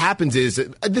 And what happens is,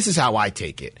 this is how I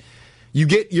take it. You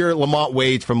get your Lamont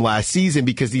Wades from last season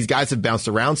because these guys have bounced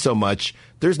around so much.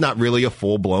 There's not really a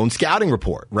full-blown scouting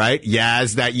report, right?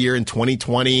 Yaz that year in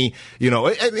 2020, in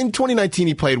 2019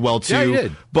 he played well too. Yeah, he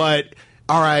did. But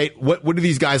all right, what do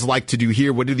these guys like to do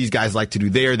here? What do these guys like to do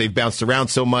there? They've bounced around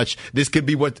so much. This could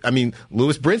be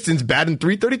Lewis Brinson's batting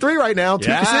 .333 right now,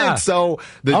 2%. So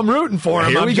I'm rooting for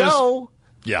him. Here we go.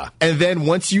 Yeah. And then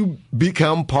once you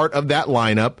become part of that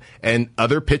lineup and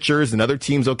other pitchers and other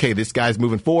teams, okay, this guy's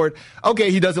moving forward. Okay,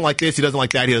 he doesn't like this, he doesn't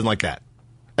like that, he doesn't like that.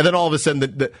 And then all of a sudden,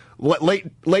 the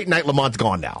late night Lamont's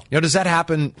gone now. Does that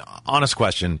happen, honest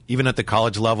question, even at the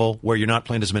college level where you're not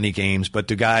playing as many games, but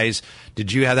did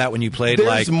you have that when you played?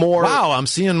 Wow, I'm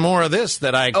seeing more of this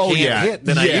that I can't hit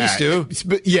than I used to.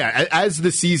 But as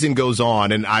the season goes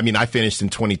on, and I finished in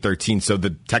 2013, so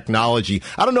the technology,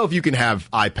 I don't know if you can have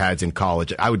iPads in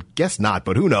college. I would guess not,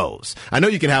 but who knows? I know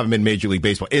you can have them in Major League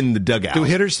Baseball, in the dugout. Do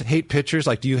hitters hate pitchers?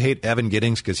 Like, do you hate Evan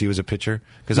Giddings because he was a pitcher?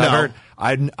 Because no.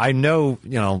 I know,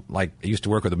 like I used to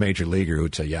work with a major leaguer who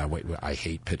would say, "Yeah, wait, I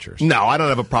hate pitchers." No, I don't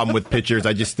have a problem with pitchers.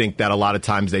 I just think that a lot of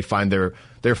times they find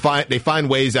they find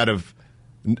ways to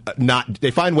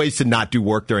not do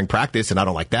work during practice, and I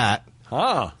don't like that.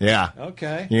 Oh, yeah,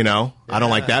 okay. I don't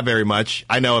like that very much.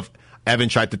 I know if Evan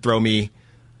tried to throw me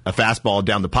a fastball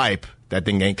down the pipe, that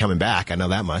thing ain't coming back. I know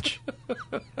that much.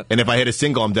 And if I hit a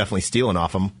single, I'm definitely stealing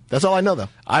off him. That's all I know, though.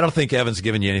 I don't think Evan's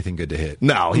giving you anything good to hit.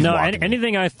 No, he's walking.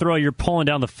 Anything I throw, you're pulling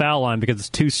down the foul line because it's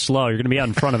too slow. You're going to be out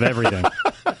in front of everything.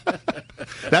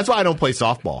 That's why I don't play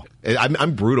softball.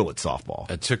 I'm brutal at softball.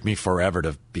 It took me forever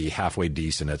to be halfway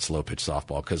decent at slow pitch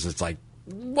softball because it's like,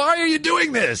 why are you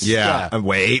doing this? Yeah.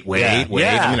 Wait. Yeah.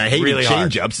 I mean, I hate really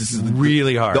change-ups. This is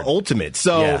really hard. The ultimate.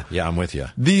 So yeah, I'm with you.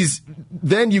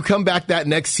 Then you come back that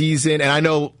next season, and I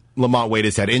know Lamont Wade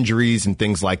has had injuries and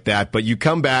things like that, but you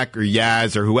come back, or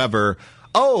Yaz or whoever,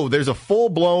 oh, there's a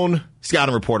full-blown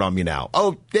scouting report on me now.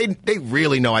 Oh, they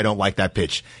really know I don't like that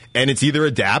pitch. And it's either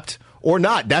adapt or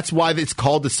not. That's why it's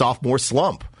called the sophomore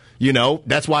slump.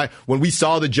 That's why when we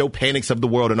saw the Joe Panics of the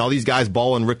world and all these guys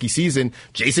ball in rookie season,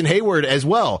 Jason Hayward as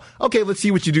well. Okay, let's see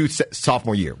what you do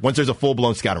sophomore year once there's a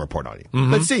full-blown scouting report on you.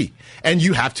 Mm-hmm. Let's see. And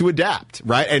you have to adapt,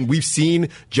 right? And we've seen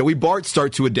Joey Bart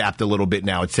start to adapt a little bit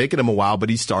now. It's taken him a while,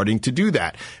 but he's starting to do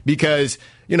that because,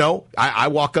 I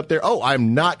walk up there,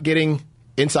 I'm not getting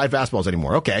inside fastballs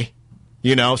anymore. Okay.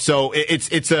 So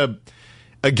it's a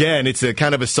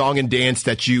kind of a song and dance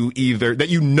that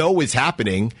is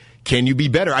happening. Can you be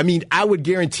better? I mean, I would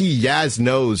guarantee Yaz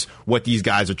knows what these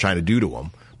guys are trying to do to him,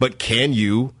 but can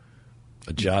you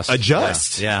adjust?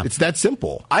 Yeah. It's that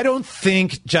simple. I don't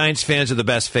think Giants fans are the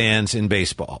best fans in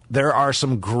baseball. There are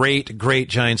some great, great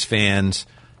Giants fans.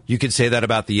 You could say that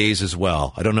about the A's as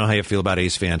well. I don't know how you feel about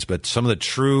A's fans, but some of the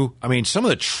true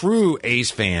A's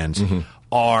fans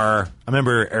are, I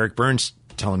remember Eric Burns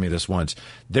telling me this once,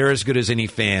 they're as good as any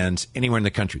fans anywhere in the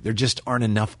country. There just aren't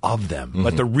enough of them.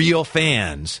 But the real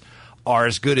fans are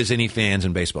as good as any fans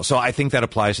in baseball. So I think that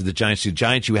applies to the Giants. The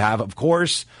Giants, you have, of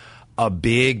course, a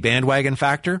big bandwagon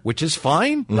factor, which is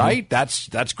fine, right?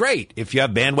 That's great. If you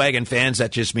have bandwagon fans,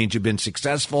 that just means you've been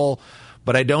successful.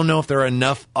 But I don't know if there are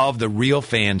enough of the real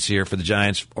fans here for the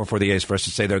Giants or for the A's for us to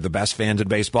say they're the best fans in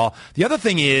baseball. The other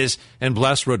thing is, and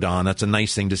bless Rodon, that's a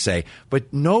nice thing to say,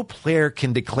 but no player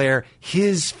can declare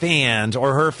his fans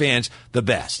or her fans the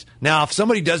best. Now, if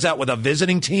somebody does that with a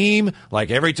visiting team, like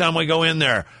every time we go in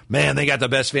there, man, they got the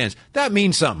best fans, that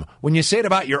means something. When you say it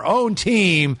about your own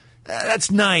team, that's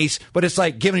nice, but it's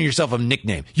like giving yourself a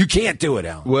nickname. You can't do it,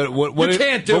 Alan. You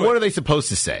can't do it. What are they supposed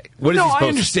to say? What is he supposed I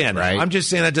understand to say, right? I'm just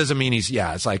saying that doesn't mean he's,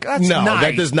 it's like, that's no, nice.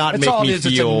 that does not that's make all me it is.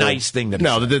 feel. It's a nice thing to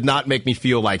No, say. that does not make me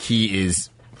feel like he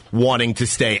is wanting to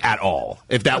stay at all.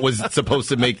 If that was supposed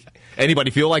to make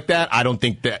anybody feel like that, I don't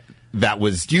think that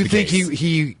was. Do you think case.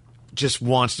 he just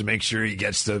wants to make sure he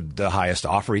gets the highest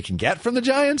offer he can get from the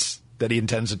Giants that he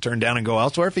intends to turn down and go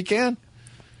elsewhere if he can?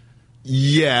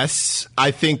 Yes, I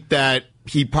think that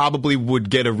he probably would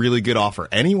get a really good offer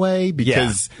anyway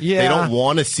because they don't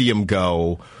want to see him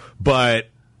go. But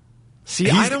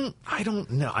I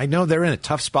don't know. I know they're in a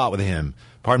tough spot with him.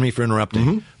 Pardon me for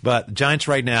interrupting. But Giants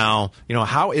right now,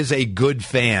 how is a good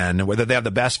fan, whether they have the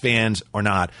best fans or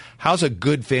not, how's a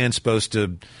good fan supposed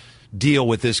to deal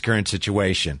with this current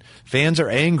situation? Fans are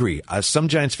angry. Some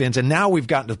Giants fans, and now we've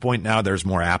gotten to the point now there's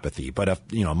more apathy. But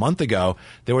a month ago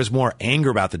there was more anger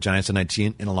about the Giants than I'd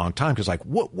seen in a long time. Because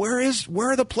where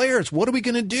are the players? What are we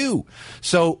going to do?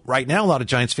 So right now a lot of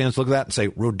Giants fans look at that and say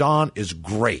Rodon is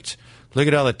great. Look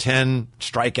at all the 10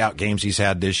 strikeout games he's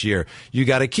had this year. You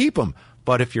got to keep him.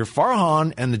 But if you're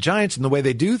Farhan and the Giants and the way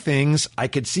they do things, I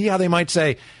could see how they might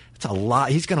say, it's a lot.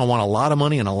 He's going to want a lot of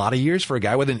money and a lot of years for a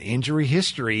guy with an injury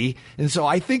history. And so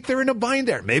I think they're in a bind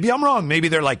there. Maybe I'm wrong. Maybe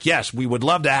they're like, yes, we would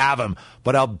love to have him.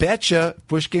 But I'll bet you,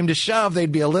 push came to shove,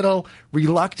 they'd be a little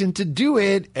reluctant to do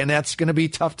it. And that's going to be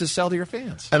tough to sell to your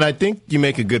fans. And I think you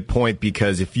make a good point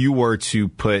because if you were to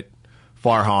put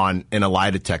Farhan in a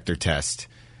lie detector test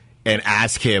and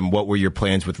ask him what were your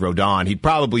plans with Rodon, he'd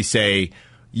probably say,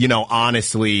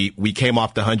 honestly, we came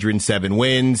off the 107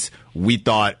 wins. We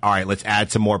thought, all right, let's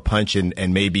add some more punch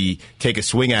and maybe take a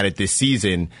swing at it this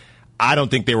season. I don't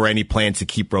think there were any plans to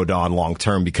keep Rodon long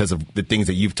term because of the things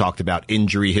that you've talked about,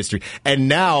 injury history. And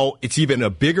now it's even a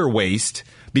bigger waste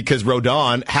because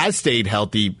Rodon has stayed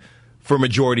healthy for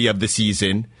majority of the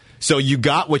season. So you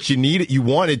got what you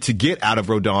wanted to get out of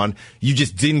Rodon. You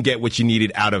just didn't get what you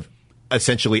needed out of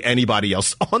essentially anybody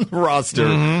else on the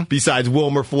roster besides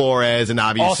Wilmer Flores and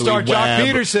obviously All-Star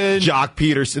Jock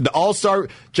Peterson, the All-Star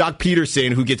Jock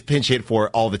Peterson who gets pinch hit for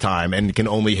all the time and can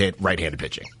only hit right-handed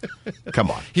pitching. Come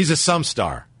on. He's a some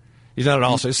star. He's not an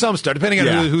all-star. Some star, depending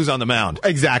on who's on the mound.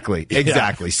 Exactly.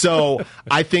 So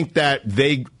I think that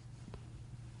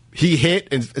he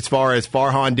hit as far as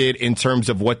Farhan did in terms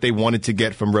of what they wanted to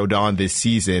get from Rodon this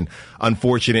season.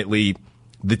 Unfortunately,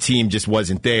 the team just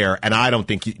wasn't there, and I don't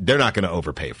think they're not going to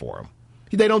overpay for him.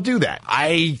 They don't do that.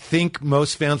 I think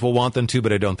most fans will want them to,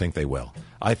 but I don't think they will.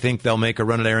 I think they'll make a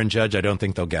run at Aaron Judge. I don't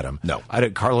think they'll get him. No.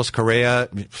 Carlos Correa,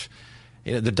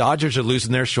 the Dodgers are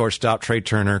losing their shortstop, Trey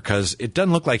Turner, because it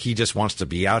doesn't look like he just wants to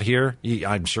be out here.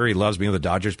 I'm sure he loves being with the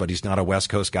Dodgers, but he's not a West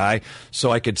Coast guy. So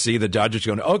I could see the Dodgers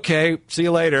going, okay, see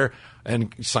you later,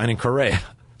 and signing Correa.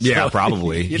 Yeah, so,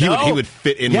 probably. He would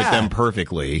fit in with them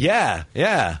perfectly. Yeah.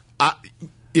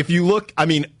 If you look,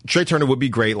 Trey Turner would be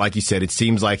great. Like you said, it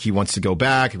seems like he wants to go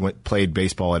back. He played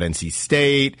baseball at NC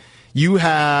State. You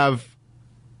have,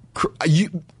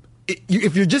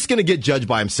 if you're just going to get Judge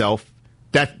by himself,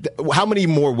 how many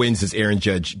more wins does Aaron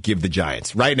Judge give the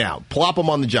Giants right now? Plop him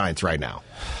on the Giants right now.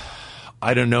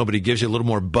 I don't know, but he gives you a little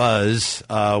more buzz,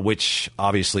 which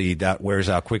obviously that wears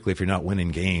out quickly if you're not winning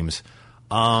games.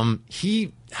 10.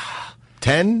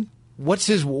 What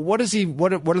are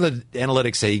the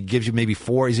analytics say? He gives you maybe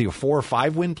 4. Is he a 4 or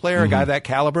 5 win player? A guy of that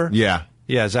caliber? Yeah.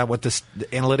 Is that what the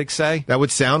analytics say? That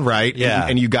would sound right. Yeah.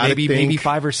 And you got to think, maybe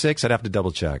 5 or 6. I'd have to double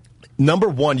check. Number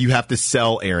one, you have to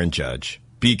sell Aaron Judge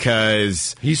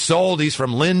because he's sold. He's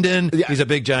from Linden. He's a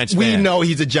big Giants fan. We know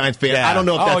he's a Giants fan. Yeah. I don't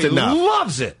know if that's enough. He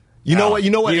loves it. You know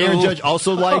what? Aaron Judge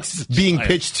also likes being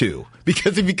pitched to,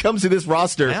 because if he comes to this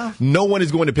roster, no one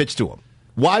is going to pitch to him.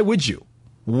 Why would you?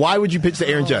 Why would you pitch to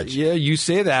Aaron Judge? Yeah, you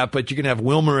say that, but you can have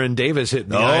Wilmer and Davis hitting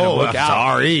the line and look out.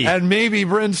 Sorry. And maybe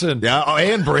Brinson. Yeah,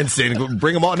 and Brinson.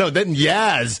 Bring them all. No, then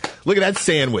Yaz. Look at that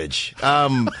sandwich.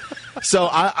 So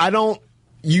I don't.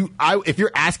 If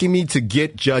you're asking me to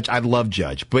get Judge, I'd love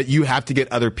Judge, but you have to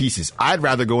get other pieces. I'd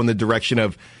rather go in the direction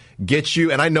of get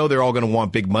you, and I know they're all going to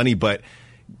want big money, but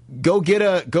go get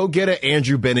a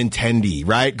Andrew Benintendi,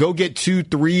 right? Go get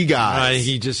 2-3 guys.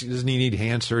 He just doesn't need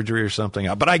hand surgery or something.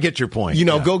 But I get your point.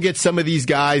 Go get some of these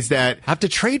guys that have to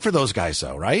trade for those guys,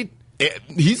 though, right?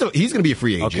 He's going to be a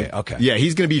free agent. Okay. Yeah,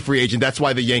 he's going to be a free agent. That's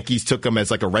why the Yankees took him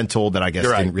as like a rental that I guess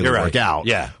didn't really work out.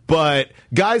 Yeah. But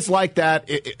guys like that,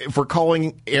 if we're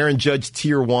calling Aaron Judge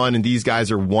Tier 1 and these guys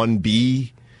are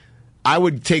 1B, I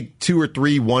would take 2 or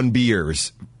 3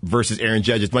 1Bers versus Aaron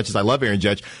Judge. As much as I love Aaron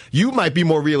Judge, you might be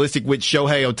more realistic with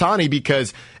Shohei Ohtani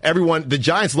because the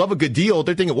Giants love a good deal.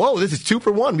 They're thinking, whoa, this is 2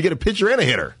 for 1. We get a pitcher and a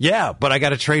hitter. Yeah, but I got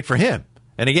to trade for him.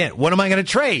 And again, what am I going to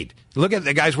trade? Look at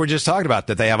the guys we're just talking about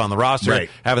that they have on the roster,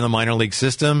 having the minor league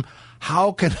system.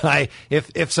 How can I,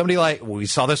 if somebody we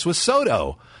saw this with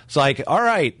Soto. It's like, all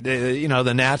right,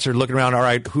 the Nats are looking around. All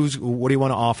right, what do you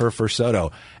want to offer for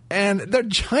Soto? And the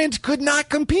Giants could not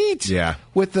compete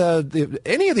with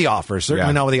any of the offers.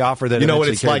 Certainly not with the offer that you know what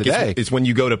it's like. It's when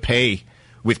you go to pay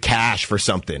with cash for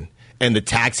something and the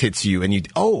tax hits you and you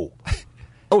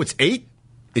it's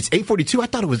 $8.42. I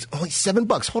thought it was only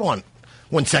 $7. Hold on.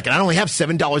 1 second. I only have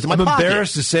 $7 in my pocket. I'm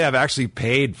embarrassed to say I've actually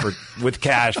paid with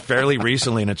cash fairly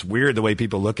recently, and it's weird the way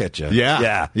people look at you.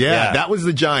 Yeah. That was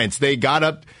the Giants. They got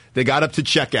up to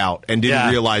checkout and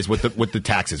didn't realize what the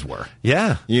taxes were.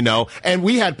 Yeah. And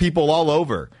we had people all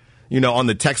over, on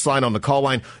the text line, on the call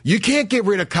line. You can't get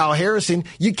rid of Kyle Harrison.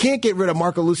 You can't get rid of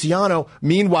Marco Luciano.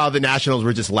 Meanwhile, the Nationals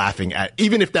were just laughing at,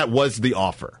 even if that was the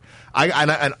offer. I'm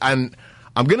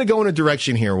going to go in a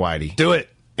direction here, Whitey. Do it.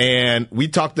 And we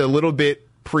talked a little bit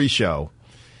pre-show.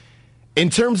 In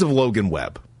terms of Logan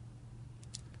Webb,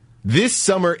 this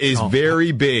summer is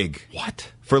very big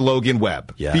for Logan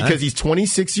Webb. Yeah. Because he's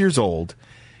 26 years old.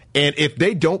 And if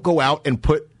they don't go out and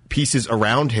put pieces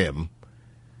around him,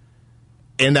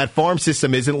 and that farm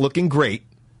system isn't looking great,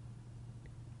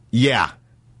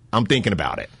 I'm thinking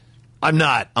about it. I'm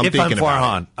not. If I'm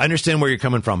Farhan, I understand where you're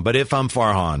coming from. But if I'm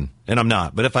Farhan, and I'm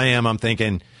not, but if I am, I'm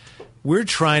thinking, we're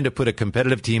trying to put a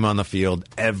competitive team on the field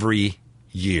every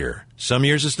year. Some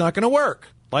years it's not going to work,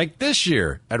 like this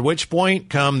year, at which point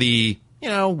come we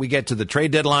get to the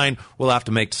trade deadline, we'll have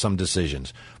to make some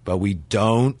decisions. But we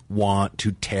don't want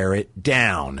to tear it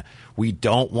down. We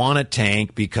don't want to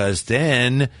tank because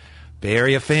then Bay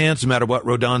Area fans, no matter what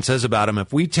Rodon says about them,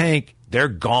 if we tank, they're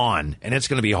gone, and it's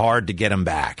going to be hard to get them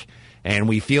back. And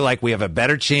we feel like we have a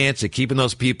better chance at keeping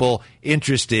those people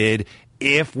interested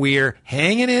if we're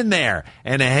hanging in there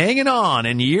and hanging on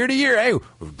and year to year. Hey,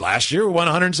 last year we won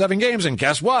 107 games, and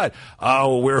guess what?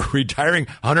 Oh, we're retiring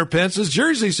Hunter Pence's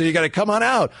jersey, so you got to come on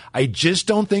out. I just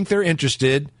don't think they're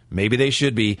interested. Maybe they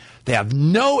should be. They have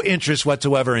no interest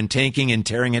whatsoever in tanking and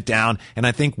tearing it down, and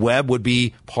I think Webb would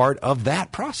be part of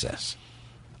that process.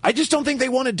 I just don't think they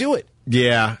want to do it.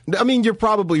 Yeah. I mean, you're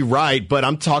probably right, but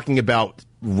I'm talking about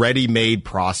ready-made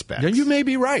prospects. You may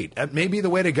be right. That may be the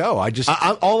way to go.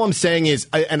 All I'm saying is,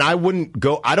 I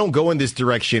don't go in this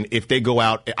direction if they go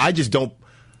out.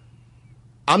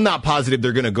 I'm not positive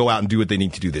they're going to go out and do what they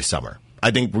need to do this summer. I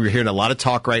think we're hearing a lot of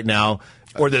talk right now.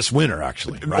 Or this winter,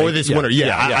 actually. Right? Or this winter,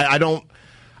 yeah. I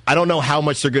don't know how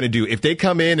much they're going to do. If they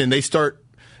come in and they start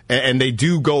and they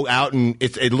do go out and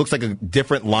it looks like a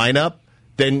different lineup,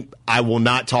 then I will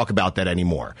not talk about that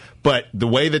anymore. But the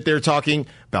way that they're talking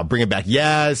about bringing back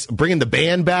Yaz, bringing the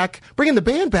band back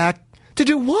to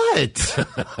do what?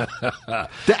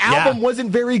 The album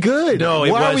wasn't very good. No,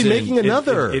 it Why wasn't. are we making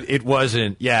another? It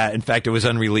wasn't. Yeah, in fact, it was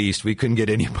unreleased. We couldn't get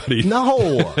anybody.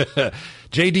 No.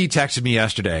 JD texted me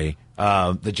yesterday,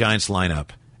 the Giants lineup.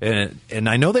 And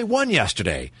I know they won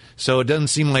yesterday, so it doesn't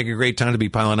seem like a great time to be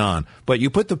piling on. But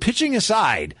you put the pitching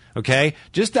aside, okay?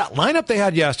 Just that lineup they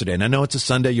had yesterday, and I know it's a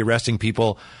Sunday, you're resting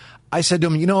people. I said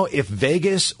to him, if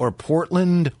Vegas or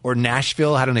Portland or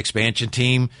Nashville had an expansion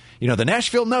team, the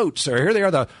Nashville Notes, or here they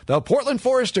are, the Portland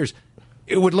Foresters,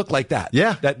 it would look like that.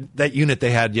 Yeah. That unit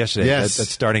they had yesterday, yes. that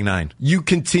starting nine. You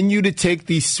continue to take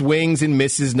these swings and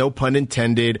misses, no pun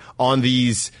intended, on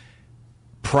these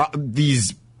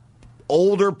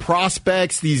older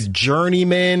prospects, these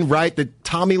journeymen, right? The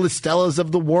Tommy Listellas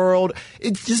of the world.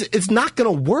 It's not going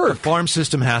to work. The farm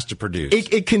system has to produce.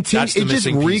 It continues. It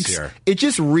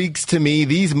just reeks to me.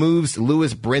 These moves,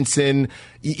 Lewis Brinson,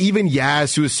 even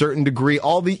Yaz to a certain degree,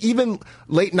 even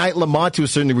late night Lamont to a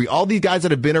certain degree, all these guys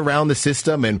that have been around the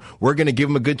system and we're going to give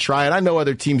them a good try. And I know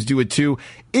other teams do it too.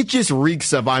 It just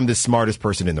reeks of I'm the smartest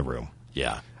person in the room.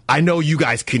 Yeah. I know you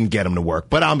guys couldn't get them to work,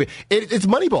 but it's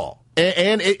Moneyball.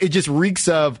 And it just reeks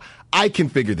of, I can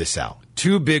figure this out.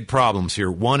 Two big problems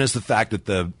here. One is the fact that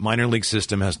the minor league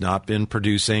system has not been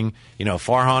producing.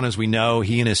 Farhan, as we know,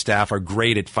 he and his staff are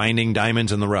great at finding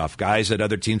diamonds in the rough, guys that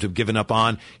other teams have given up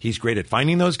on. He's great at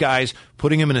finding those guys,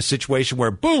 putting them in a situation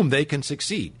where, boom, they can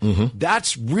succeed. Mm-hmm.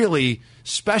 That's really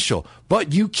special.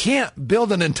 But you can't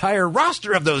build an entire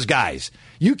roster of those guys.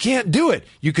 You can't do it.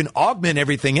 You can augment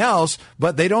everything else,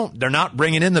 but they're not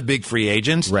bringing in the big free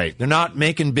agents. Right. They're not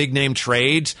making big name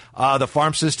trades. The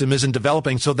farm system isn't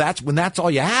developing. So when that's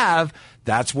all you have,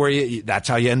 that's how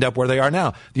you end up where they are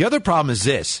now. The other problem is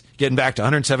this, getting back to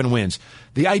 107 wins.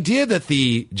 The idea that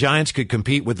the Giants could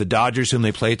compete with the Dodgers whom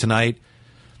they play tonight,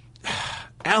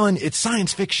 Alan, it's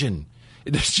science fiction.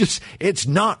 It's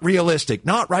not realistic.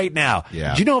 Not right now.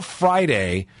 Yeah. Did you know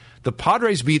Friday, the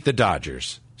Padres beat the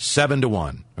Dodgers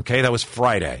 7-1. Okay, that was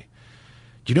Friday.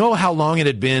 Do you know how long it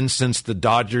had been since the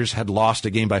Dodgers had lost a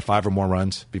game by 5 or more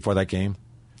runs before that game?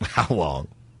 How long?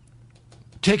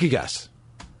 Take a guess.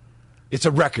 It's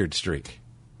a record streak.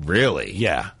 Really?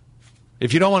 Yeah.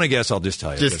 If you don't want to guess, I'll just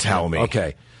tell you. Just tell me.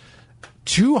 Okay.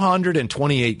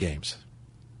 228 games.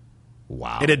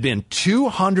 Wow. It had been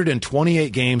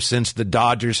 228 games since the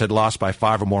Dodgers had lost by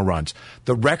 5 or more runs.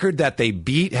 The record that they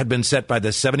beat had been set by the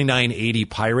 79-80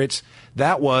 Pirates.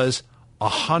 That was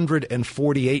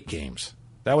 148 games.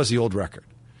 That was the old record.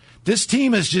 This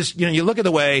team is just, you look at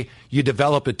the way you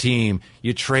develop a team.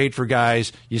 You trade for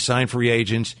guys. You sign free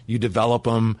agents. You develop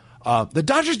them. The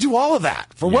Dodgers do all of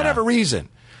that for whatever reason.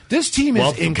 This team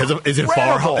is incredible. Is it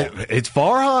Farhan? It's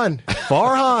Farhan.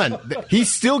 Farhan. He's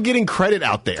still getting credit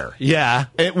out there. Yeah.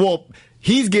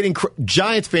 He's getting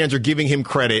Giants fans are giving him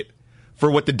credit for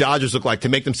what the Dodgers look like to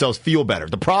make themselves feel better.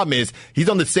 The problem is he's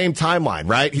on the same timeline,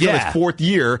 right? He's on his 4th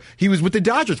year. He was with the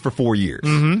Dodgers for 4 years.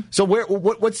 Mm-hmm. So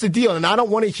what's the deal? And I don't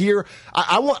want to hear.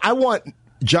 I want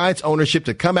Giants ownership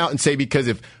to come out and say, because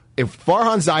if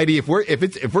Farhan Zaidi,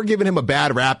 if we're giving him a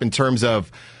bad rap in terms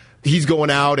of he's going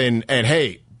out and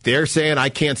hey, they're saying I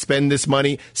can't spend this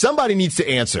money, somebody needs to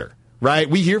answer. Right?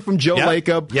 We hear from Joe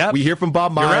Lacob. Yep. We hear from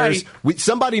Bob Myers. Right.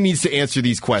 Somebody needs to answer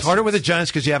these questions. It's harder with the Giants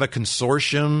because you have a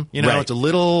consortium. Right. It's a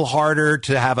little harder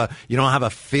to you don't have a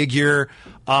figure.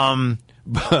 But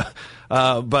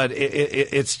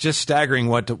it's just staggering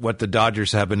what the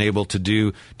Dodgers have been able to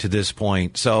do to this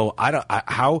point. So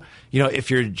if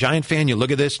you're a Giant fan, you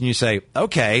look at this and you say,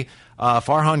 okay,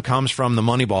 Farhan comes from the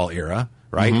Moneyball era.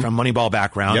 Right? Mm-hmm. From Moneyball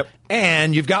background. Yep.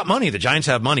 And you've got money. The Giants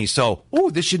have money. So,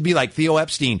 this should be like Theo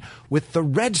Epstein with the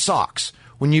Red Sox.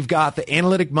 When you've got the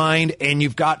analytic mind and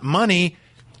you've got money,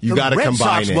 you got to combine Red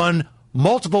Sox it. Won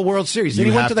multiple World Series. Then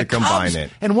you he went to the Cubs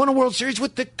and won a World Series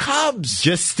with the Cubs.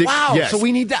 Wow. Yes. So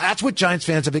we need that. That's what Giants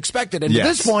fans have expected. And to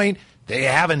this point, they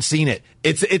haven't seen it.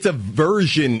 It's a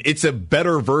version. It's a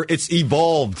better it's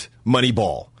evolved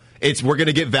Moneyball. We're going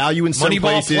to get value in some Moneyball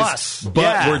places, plus.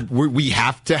 but we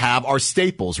have to have our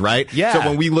staples, right? Yeah. So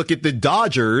when we look at the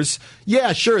Dodgers,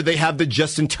 yeah, sure, they have the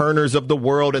Justin Turners of the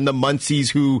world and the Muncys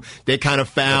who they kind of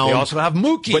found. But they also have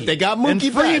Mookie. But they got Mookie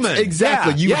and Freeman. bats.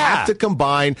 Exactly. Yeah. You have to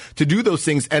combine to do those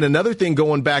things. And another thing,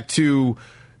 going back to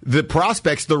the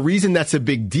prospects, the reason that's a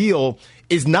big deal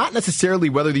is not necessarily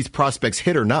whether these prospects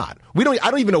hit or not. I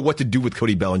don't even know what to do with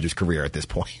Cody Bellinger's career at this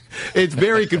point. It's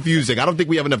very confusing. I don't think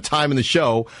we have enough time in the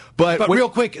show. But real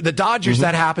quick, the Dodgers,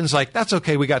 that happens, like, that's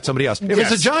okay, we got somebody else. If it's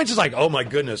the Giants, it's like, oh my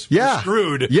goodness, we're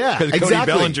screwed. Yeah, because exactly. Cody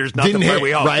Bellinger's not Didn't the player hit,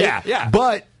 we are. Right? Yeah.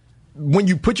 But when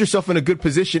you put yourself in a good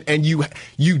position and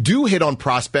you do hit on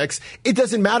prospects, it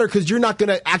doesn't matter because you're not going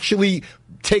to actually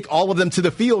take all of them to the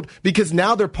field because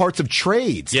now they're parts of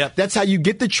trades. Yep. That's how you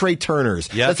get the Trey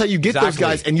Turners. Yep. That's how you get those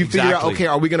guys, and you figure out, okay,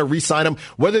 are we going to re-sign them?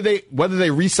 Whether they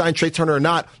re-sign Trey Turner or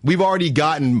not, we've already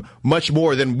gotten much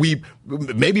more than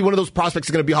maybe one of those prospects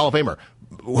is going to be a Hall of Famer.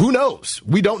 Who knows?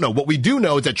 We don't know. What we do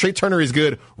know is that Trey Turner is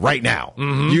good right now.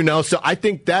 So I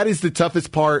think that is the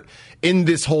toughest part in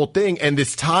this whole thing and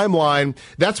this timeline.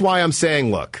 That's why I'm saying,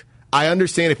 look, I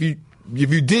understand if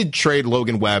you did trade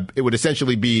Logan Webb, it would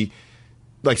essentially be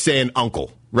like saying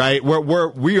uncle, right?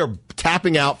 We are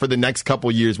tapping out for the next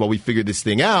couple years while we figure this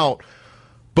thing out.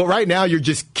 But right now, you're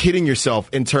just kidding yourself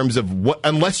in terms of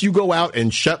unless you go out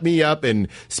and shut me up and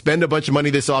spend a bunch of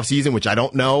money this offseason, which I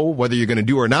don't know whether you're going to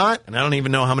do or not. And I don't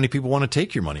even know how many people want to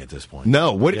take your money at this point.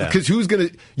 No, because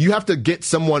you have to get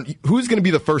someone, who's going to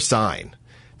be the first sign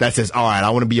that says, all right,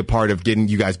 I want to be a part of getting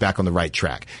you guys back on the right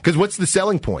track. Because what's the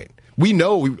selling point? We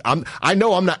know, I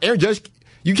know I'm not, Aaron Judge.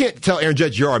 You can't tell Aaron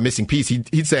Judge you're our missing piece.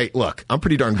 He'd say, look, I'm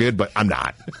pretty darn good, but I'm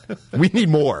not. We need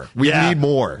more. We need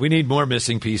more. We need more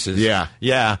missing pieces. Yeah.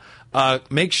 Yeah.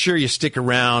 Make sure you stick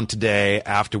around today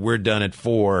after we're done at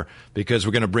 4 because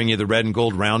we're going to bring you the Red and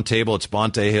Gold Roundtable. It's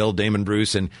Bonte Hill, Damon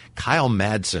Bruce, and Kyle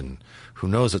Madsen, who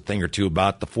knows a thing or two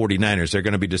about the 49ers. They're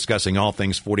going to be discussing all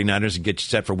things 49ers and get you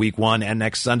set for week 1 and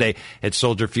next Sunday at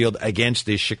Soldier Field against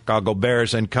the Chicago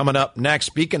Bears. And coming up next,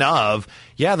 speaking of,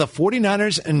 the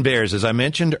 49ers and Bears, as I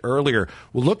mentioned earlier,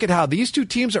 we'll look at how these two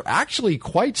teams are actually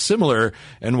quite similar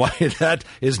and why that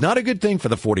is not a good thing for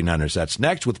the 49ers. That's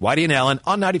next with Whitey and Allen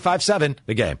on 95.7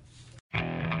 The Game.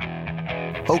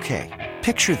 Okay,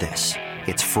 picture this.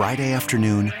 It's Friday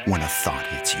afternoon when a thought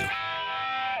hits you.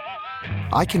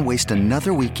 I can waste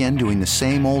another weekend doing the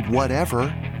same old whatever,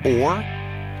 or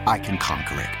I can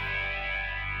conquer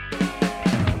it.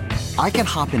 I can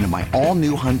hop into my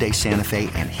all-new Hyundai Santa Fe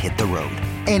and hit the road.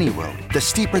 Any road. The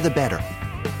steeper, the better.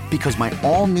 Because my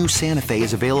all-new Santa Fe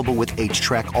is available with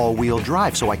H-Track all-wheel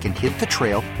drive, so I can hit the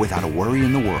trail without a worry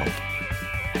in the world.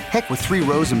 Heck, with 3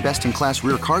 rows and best-in-class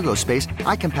rear cargo space,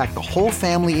 I can pack the whole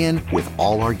family in with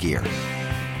all our gear.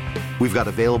 We've got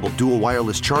available dual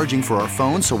wireless charging for our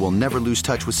phones, so we'll never lose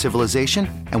touch with civilization,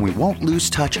 and we won't lose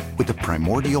touch with the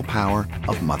primordial power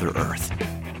of Mother Earth.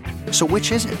 So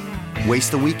which is it?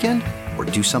 Waste the weekend or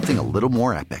do something a little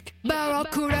more epic?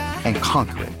 And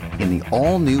conquer it in the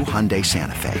all-new Hyundai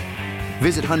Santa Fe.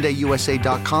 Visit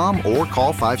HyundaiUSA.com or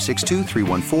call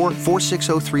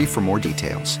 562-314-4603 for more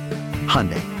details.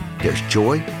 Hyundai, there's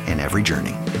joy in every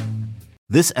journey.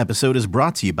 This episode is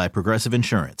brought to you by Progressive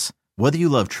Insurance. Whether you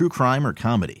love true crime or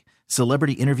comedy,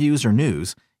 celebrity interviews or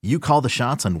news, you call the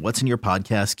shots on what's in your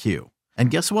podcast queue.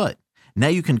 And guess what? Now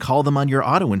you can call them on your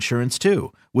auto insurance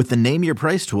too with the Name Your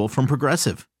Price tool from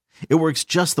Progressive. It works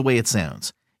just the way it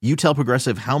sounds. You tell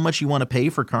Progressive how much you want to pay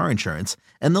for car insurance,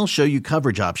 and they'll show you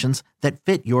coverage options that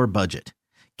fit your budget.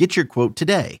 Get your quote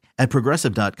today at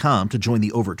Progressive.com to join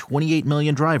the over 28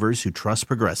 million drivers who trust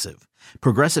Progressive.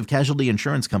 Progressive Casualty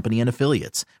Insurance Company and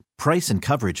Affiliates. Price and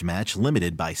coverage match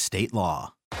limited by state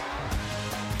law.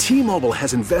 T-Mobile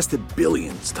has invested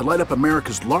billions to light up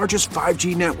America's largest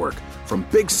 5G network, from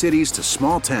big cities to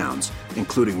small towns,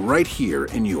 including right here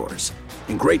in yours.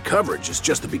 And great coverage is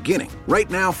just the beginning. Right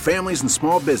now, families and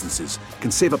small businesses can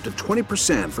save up to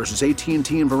 20% versus AT&T and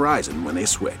Verizon when they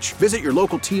switch. Visit your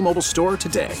local T-Mobile store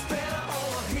today.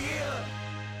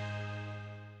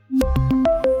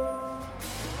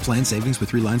 Plan savings with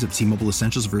 3 lines of T-Mobile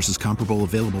Essentials versus comparable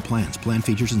available plans. Plan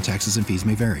features and taxes and fees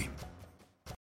may vary.